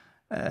can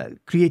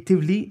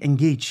creatively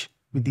engage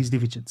with these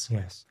divisions.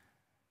 Yes.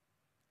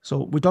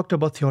 So we talked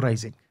about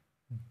theorizing.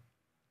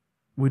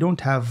 We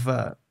don't have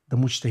the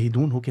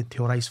Mujtahidun who can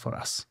theorize for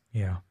us.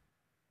 Yeah.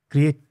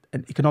 Create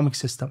an economic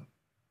system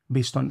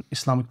based on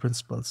Islamic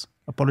principles,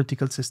 a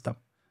political system.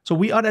 So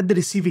we are at the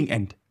receiving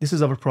end. This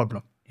is our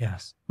problem.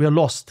 Yes. We are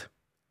lost.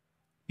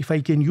 If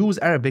I can use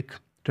Arabic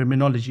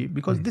terminology,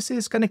 because this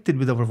is connected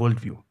with our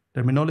worldview.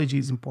 Terminology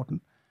is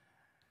important.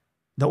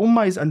 The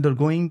Ummah is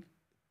undergoing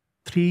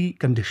 3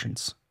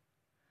 conditions.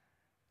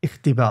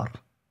 Ikhtibar,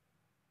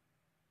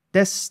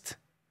 test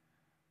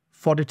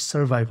for its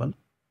survival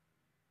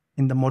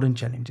in the modern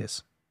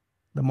challenges,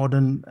 the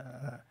modern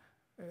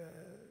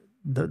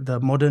the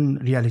modern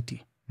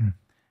reality.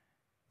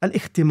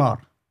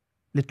 Al-ikhtimar,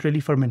 literally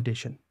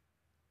fermentation.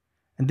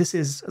 And this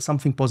is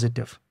something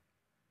positive.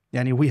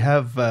 Yani we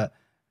have the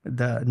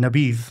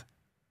nabidh,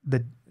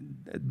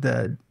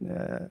 the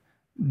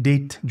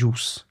date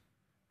juice.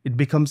 It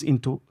becomes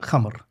into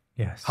khamr.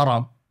 Yes.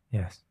 Haram.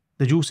 Yes.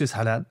 The juice is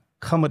halal,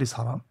 khamr is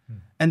haram.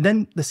 And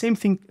then the same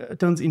thing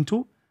turns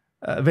into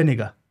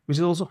vinegar, which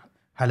is also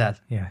halal.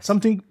 Yes.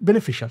 Something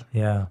beneficial.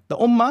 Yeah. The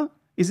ummah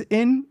is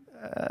in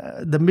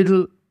the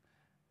middle,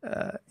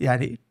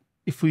 yani,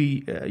 if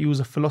we use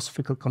a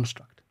philosophical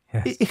construct.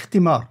 Yes.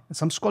 Ikhtimar.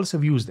 Some scholars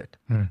have used it.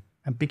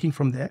 I'm picking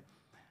from there.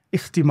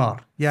 Ikhtimar.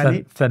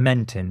 Yani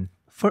Fermenting.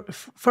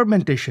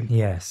 fermentation.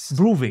 Yes.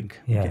 Brewing.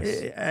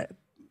 Yes.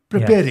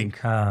 Preparing.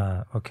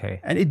 Yes. Okay.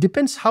 And it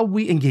depends how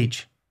we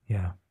engage.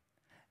 Yeah.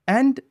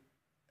 And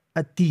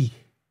ati,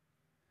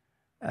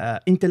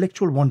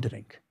 intellectual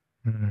wandering.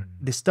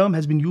 This term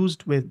has been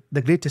used with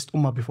the greatest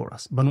ummah before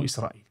us, Banu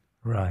Israel.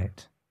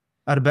 Right.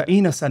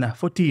 40 sana,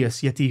 40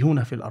 years,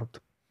 yatihuna fil ard.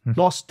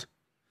 Lost.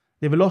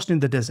 They were lost in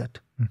the desert.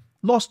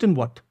 Lost in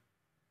what?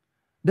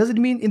 Does it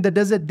mean in the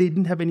desert they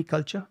didn't have any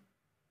culture?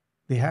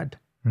 They had.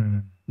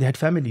 They had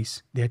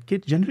families. They had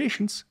kids,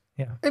 generations.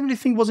 Yeah.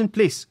 Everything was in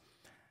place.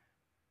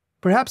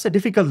 Perhaps a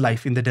difficult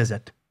life in the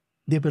desert.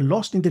 They were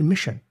lost in their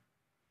mission.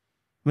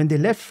 When they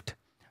left,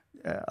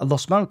 Allah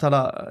subhanahu wa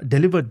ta'ala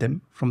delivered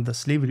them from the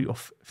slavery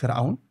of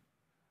Fir'aun,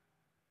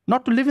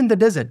 not to live in the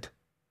desert,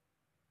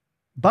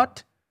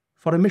 but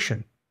for a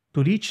mission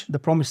to reach the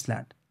promised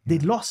land. They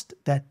lost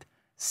that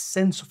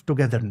sense of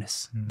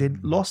togetherness. They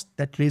lost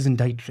that raison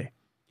d'etre.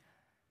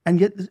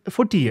 And yet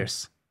 40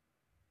 years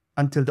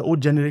until the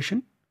old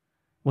generation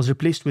was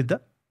replaced with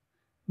the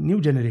new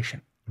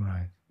generation.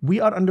 Right. We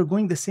are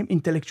undergoing the same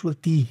intellectual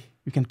tea,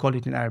 you can call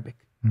it in Arabic.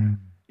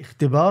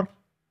 Ikhtibar,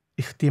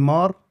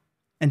 ikhtimar,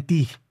 and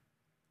tea.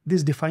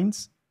 This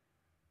defines,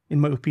 in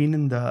my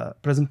opinion, the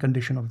present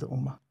condition of the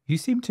ummah. You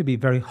seem to be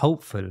very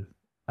hopeful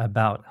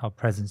about our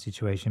present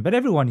situation. But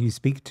everyone you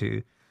speak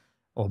to,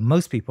 or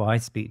most people I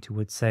speak to,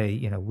 would say,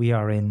 you know, we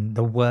are in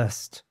the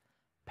worst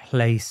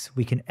place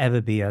we can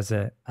ever be as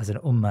an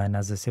ummah and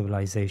as a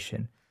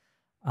civilization.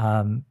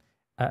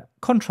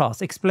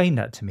 Contrast, explain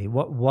that to me.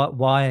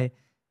 Why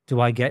do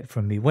I get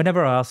from me?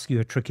 Whenever I ask you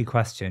a tricky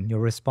question, your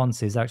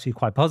response is actually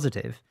quite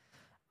positive.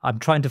 I'm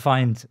trying to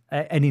find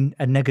a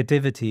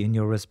negativity in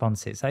your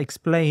responses.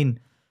 Explain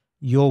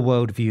your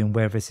worldview and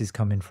where this is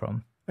coming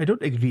from. I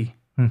don't agree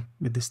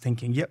with this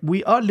thinking. Yeah,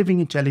 we are living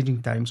in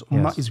challenging times.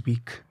 Ummah is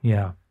weak.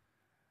 Yeah.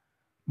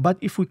 But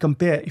if we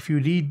compare, if you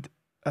read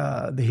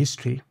the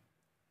history,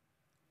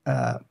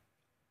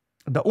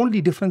 the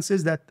only difference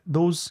is that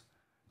those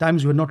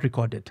times were not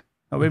recorded.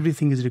 Now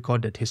everything is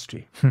recorded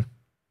history.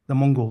 The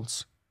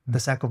Mongols, the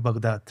sack of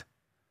Baghdad,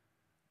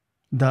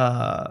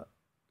 the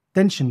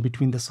tension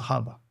between the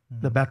Sahaba,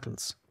 the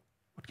battles.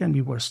 What can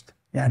be worse?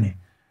 Yani.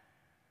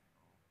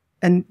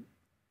 And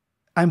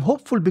I'm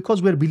hopeful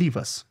because we're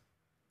believers.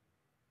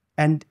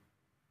 And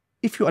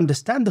if you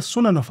understand the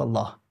sunan of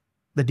Allah,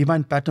 the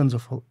divine patterns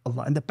of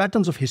Allah and the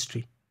patterns of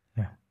history,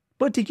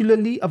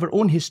 particularly our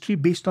own history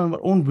based on our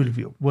own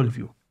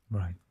worldview,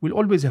 right, we'll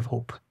always have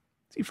hope.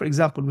 See, for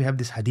example, we have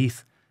this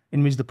hadith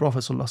in which the Prophet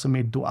ﷺ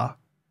made dua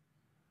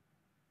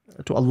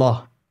to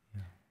Allah.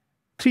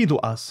 3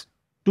 du'as.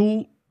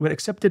 2 were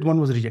accepted, 1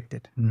 was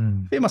rejected.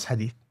 Famous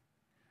hadith.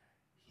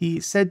 He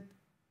said,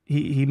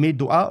 he made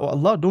dua, oh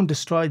Allah, don't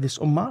destroy this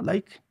ummah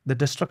like the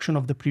destruction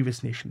of the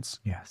previous nations.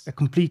 Yes. A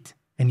complete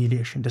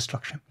annihilation,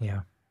 destruction.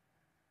 Yeah.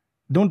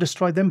 Don't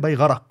destroy them by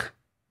gharaq,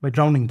 by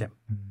drowning them.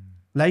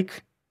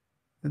 Like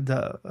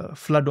the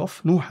flood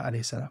of Nuh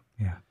alayhi salam.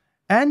 Yeah.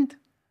 And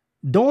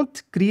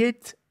don't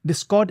create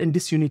discord and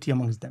disunity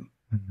amongst them.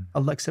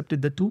 Allah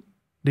accepted the 2,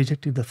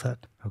 rejected the 3rd.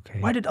 Okay.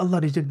 Why did Allah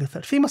reject the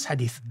 3rd? Famous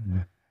hadith.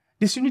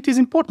 Disunity is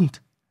important.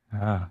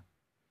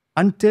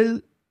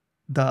 Until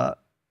the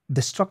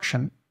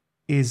destruction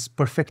is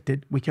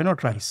perfected, we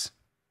cannot rise.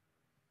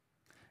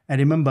 I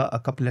remember a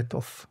couplet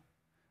of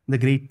the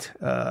great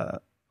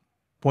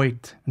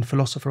poet and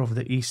philosopher of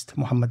the East,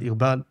 Muhammad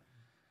Iqbal.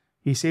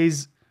 He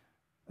says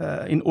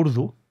in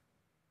Urdu,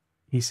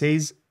 he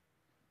says,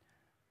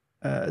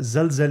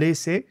 Zalzale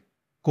se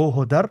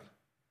koh dar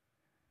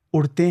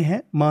urte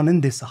hain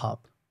manande sahab.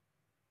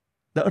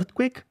 The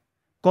earthquake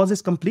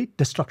causes complete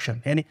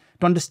destruction. And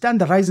to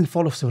understand the rise and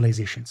fall of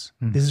civilizations,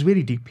 this is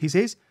very deep. He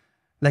says,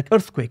 like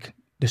earthquake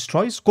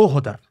destroys koh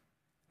dar.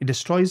 It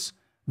destroys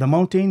the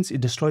mountains, it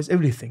destroys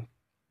everything.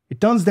 It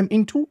turns them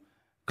into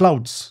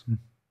clouds.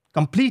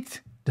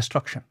 Complete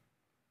destruction.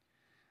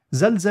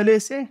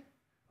 Zalzale se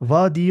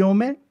wadiyon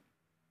mein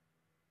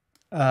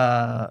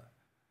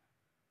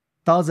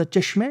taza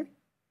cheshme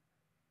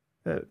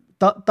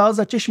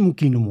taza cheshmu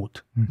ki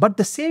numut. But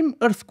the same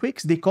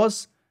earthquakes, they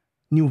cause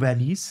new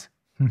valleys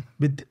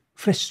with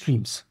fresh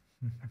streams.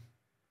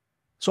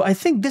 So I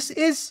think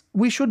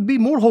we should be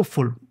more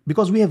hopeful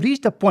because we have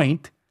reached a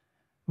point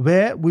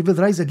where we will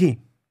rise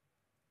again.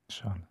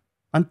 Inshallah.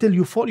 Until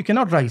you fall, you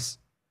cannot rise.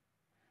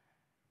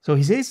 So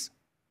he says,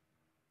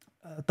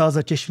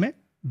 Taza Cheshme,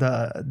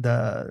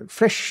 the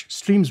fresh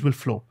streams will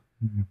flow.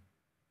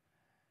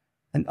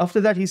 And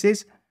after that he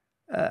says,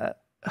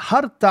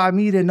 Har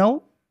ta'amir naw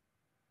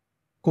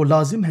ko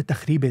lazim hai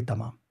takhrib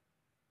tamam.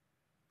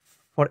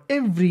 For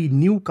every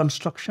new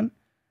construction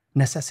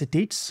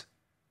necessitates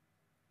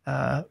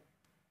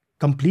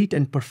complete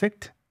and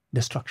perfect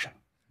destruction.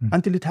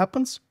 Until it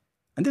happens,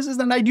 and this is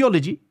an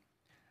ideology,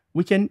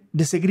 we can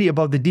disagree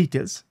about the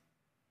details.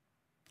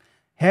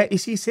 Hai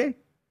isi se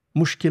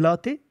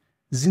mushkilate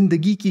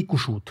zindagi ki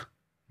kushut.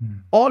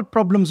 All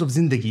problems of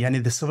zindagi,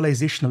 yani the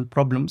civilizational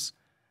problems,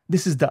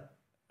 this is the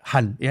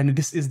hal, yani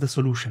this is the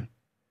solution.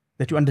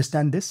 That you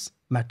understand this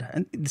matter.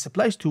 And this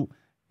applies to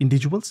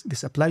individuals,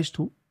 this applies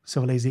to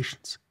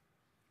civilizations.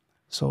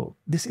 So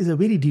this is a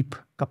very deep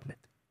couplet.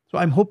 So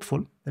I'm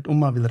hopeful that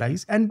Ummah will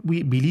rise, and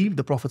we believe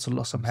the Prophet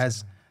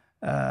ﷺ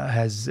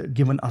has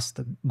given us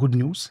the good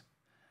news.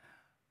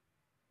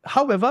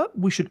 However,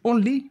 we should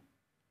only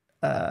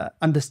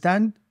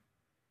understand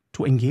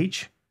to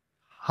engage,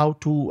 how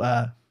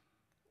to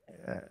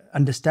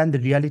understand the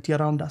reality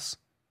around us,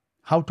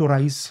 how to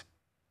rise,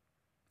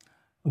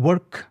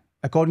 work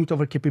according to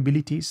our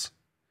capabilities,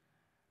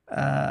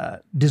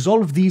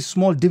 dissolve these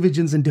small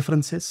divisions and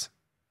differences.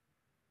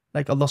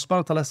 Like Allah subhanahu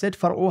wa ta'ala said,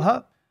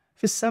 فَرْعُوهَا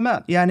فِي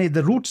السَّمَاءِ. Yani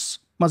the roots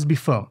must be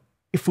firm.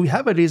 If we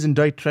have a raison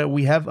d'etre,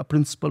 we have a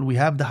principle, we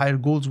have the higher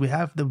goals, we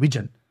have the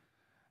vision,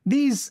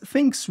 these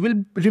things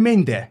will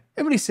remain there.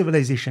 Every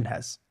civilization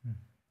has.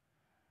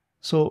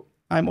 So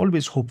I'm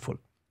always hopeful.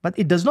 But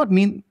it does not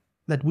mean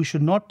that we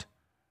should not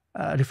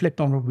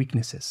reflect on our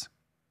weaknesses.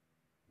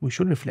 We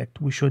should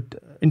reflect, we should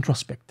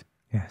introspect.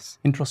 Yes.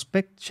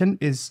 Introspection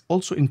is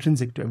also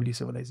intrinsic to every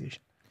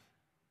civilization.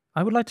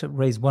 I would like to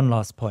raise one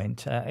last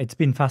point. It's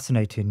been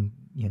fascinating,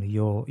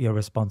 your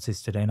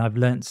responses today, and I've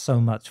learned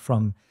so much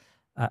from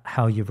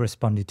how you've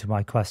responded to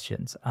my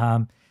questions.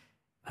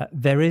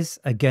 There is,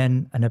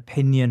 again, an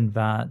opinion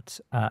that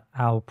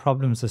our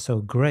problems are so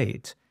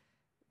great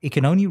it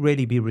can only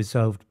really be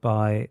resolved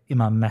by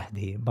Imam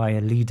Mahdi, by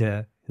a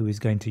leader who is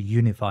going to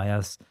unify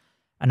us.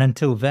 And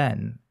until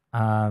then,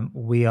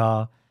 we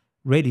are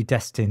really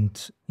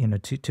destined,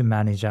 to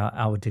manage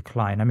our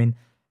decline. I mean,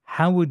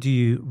 how would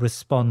you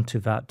respond to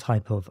that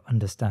type of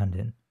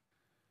understanding?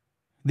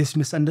 This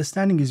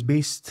misunderstanding is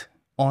based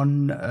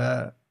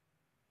on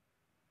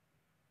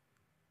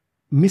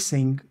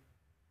missing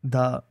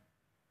the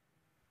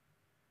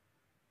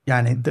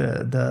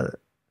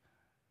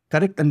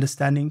correct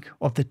understanding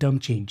of the term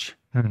change.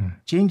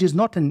 Change is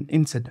not an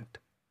incident.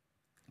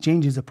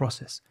 Change is a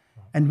process.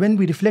 And when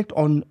we reflect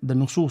on the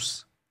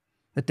nusus,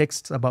 the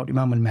texts about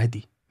Imam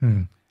al-Mahdi,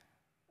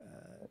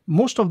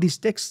 most of these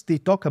texts, they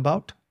talk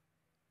about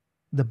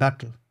the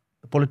battle,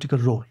 the political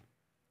role.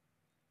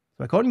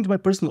 So according to my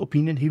personal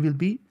opinion, he will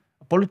be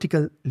a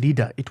political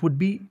leader. It would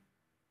be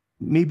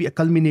maybe a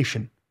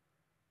culmination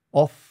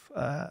of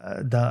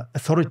the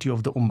authority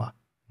of the ummah.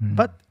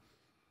 But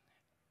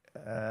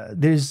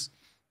there is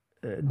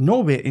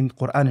nowhere in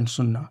Quran and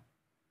Sunnah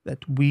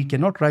that we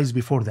cannot rise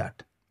before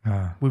that.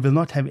 We will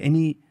not have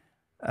any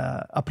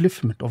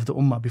upliftment of the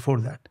ummah before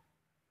that.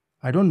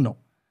 I don't know.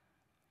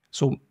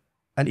 So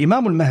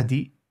Al-Imam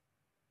al-Mahdi,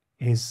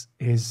 his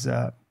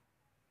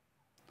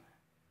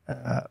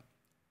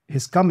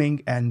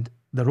coming and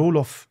the role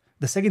of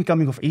the second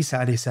coming of Isa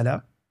alayhi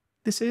salam,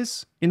 this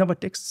is in our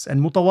texts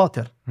and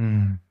mutawatir,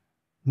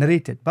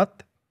 narrated.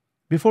 But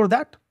before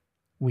that,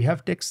 we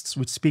have texts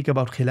which speak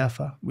about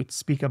khilafah, which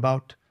speak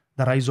about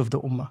the rise of the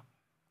ummah.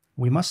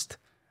 We must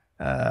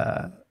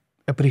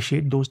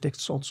appreciate those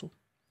texts also.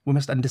 We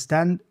must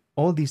understand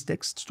all these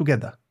texts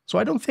together. So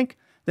I don't think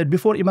that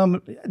before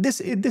Imam, this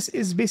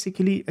is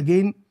basically,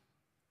 again,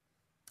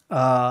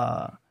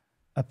 a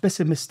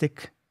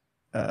pessimistic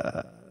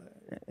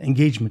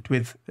engagement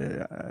with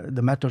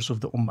the matters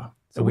of the ummah.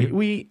 So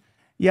we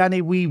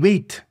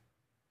wait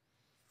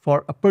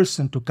for a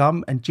person to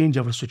come and change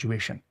our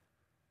situation.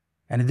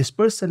 And this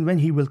person, when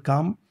he will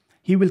come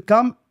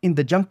in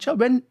the juncture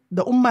when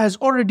the ummah has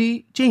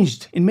already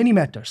changed in many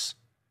matters.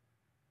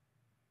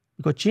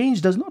 Because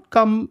change does not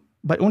come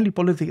by only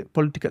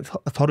political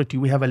authority.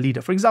 We have a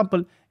leader. For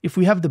example, if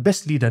we have the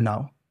best leader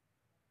now,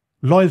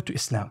 loyal to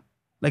Islam,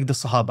 like the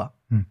Sahaba,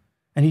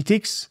 and he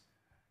takes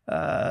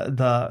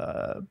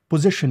the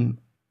position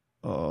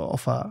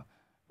of the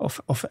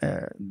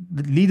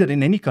leader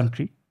in any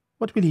country,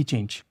 what will he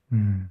change?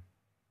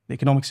 The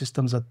economic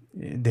systems are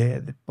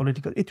there, the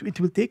political, it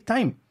will take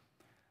time.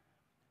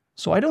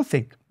 So I don't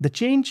think the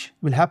change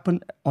will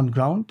happen on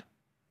ground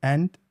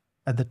and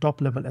at the top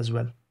level as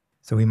well.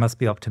 So we must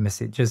be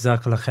optimistic.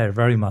 Jazakallah khair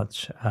very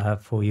much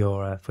for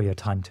your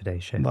time today,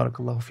 Shaykh.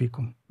 Barakallahu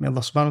feekum. May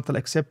Allah subhanahu wa ta'ala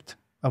accept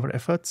our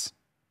efforts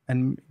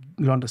and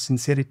grant us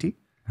sincerity.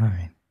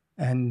 Ameen.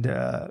 And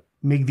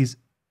make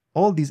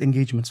all these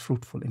engagements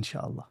fruitful,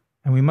 inshallah.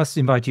 And we must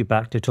invite you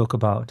back to talk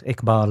about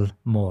Iqbal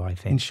more, I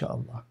think.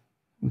 Inshallah.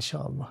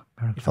 Inshallah.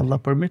 If Allah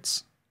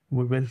permits,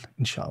 we will,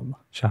 inshallah.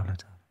 Inshallah.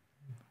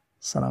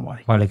 Assalamu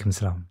alaikum. Wa alaikum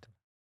salam.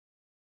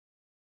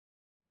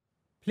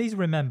 Please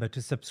remember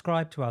to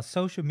subscribe to our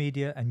social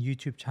media and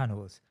YouTube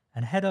channels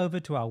and head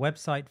over to our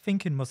website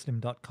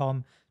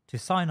thinkinmuslim.com to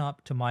sign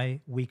up to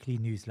my weekly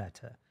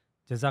newsletter.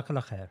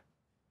 Jazakallah khair.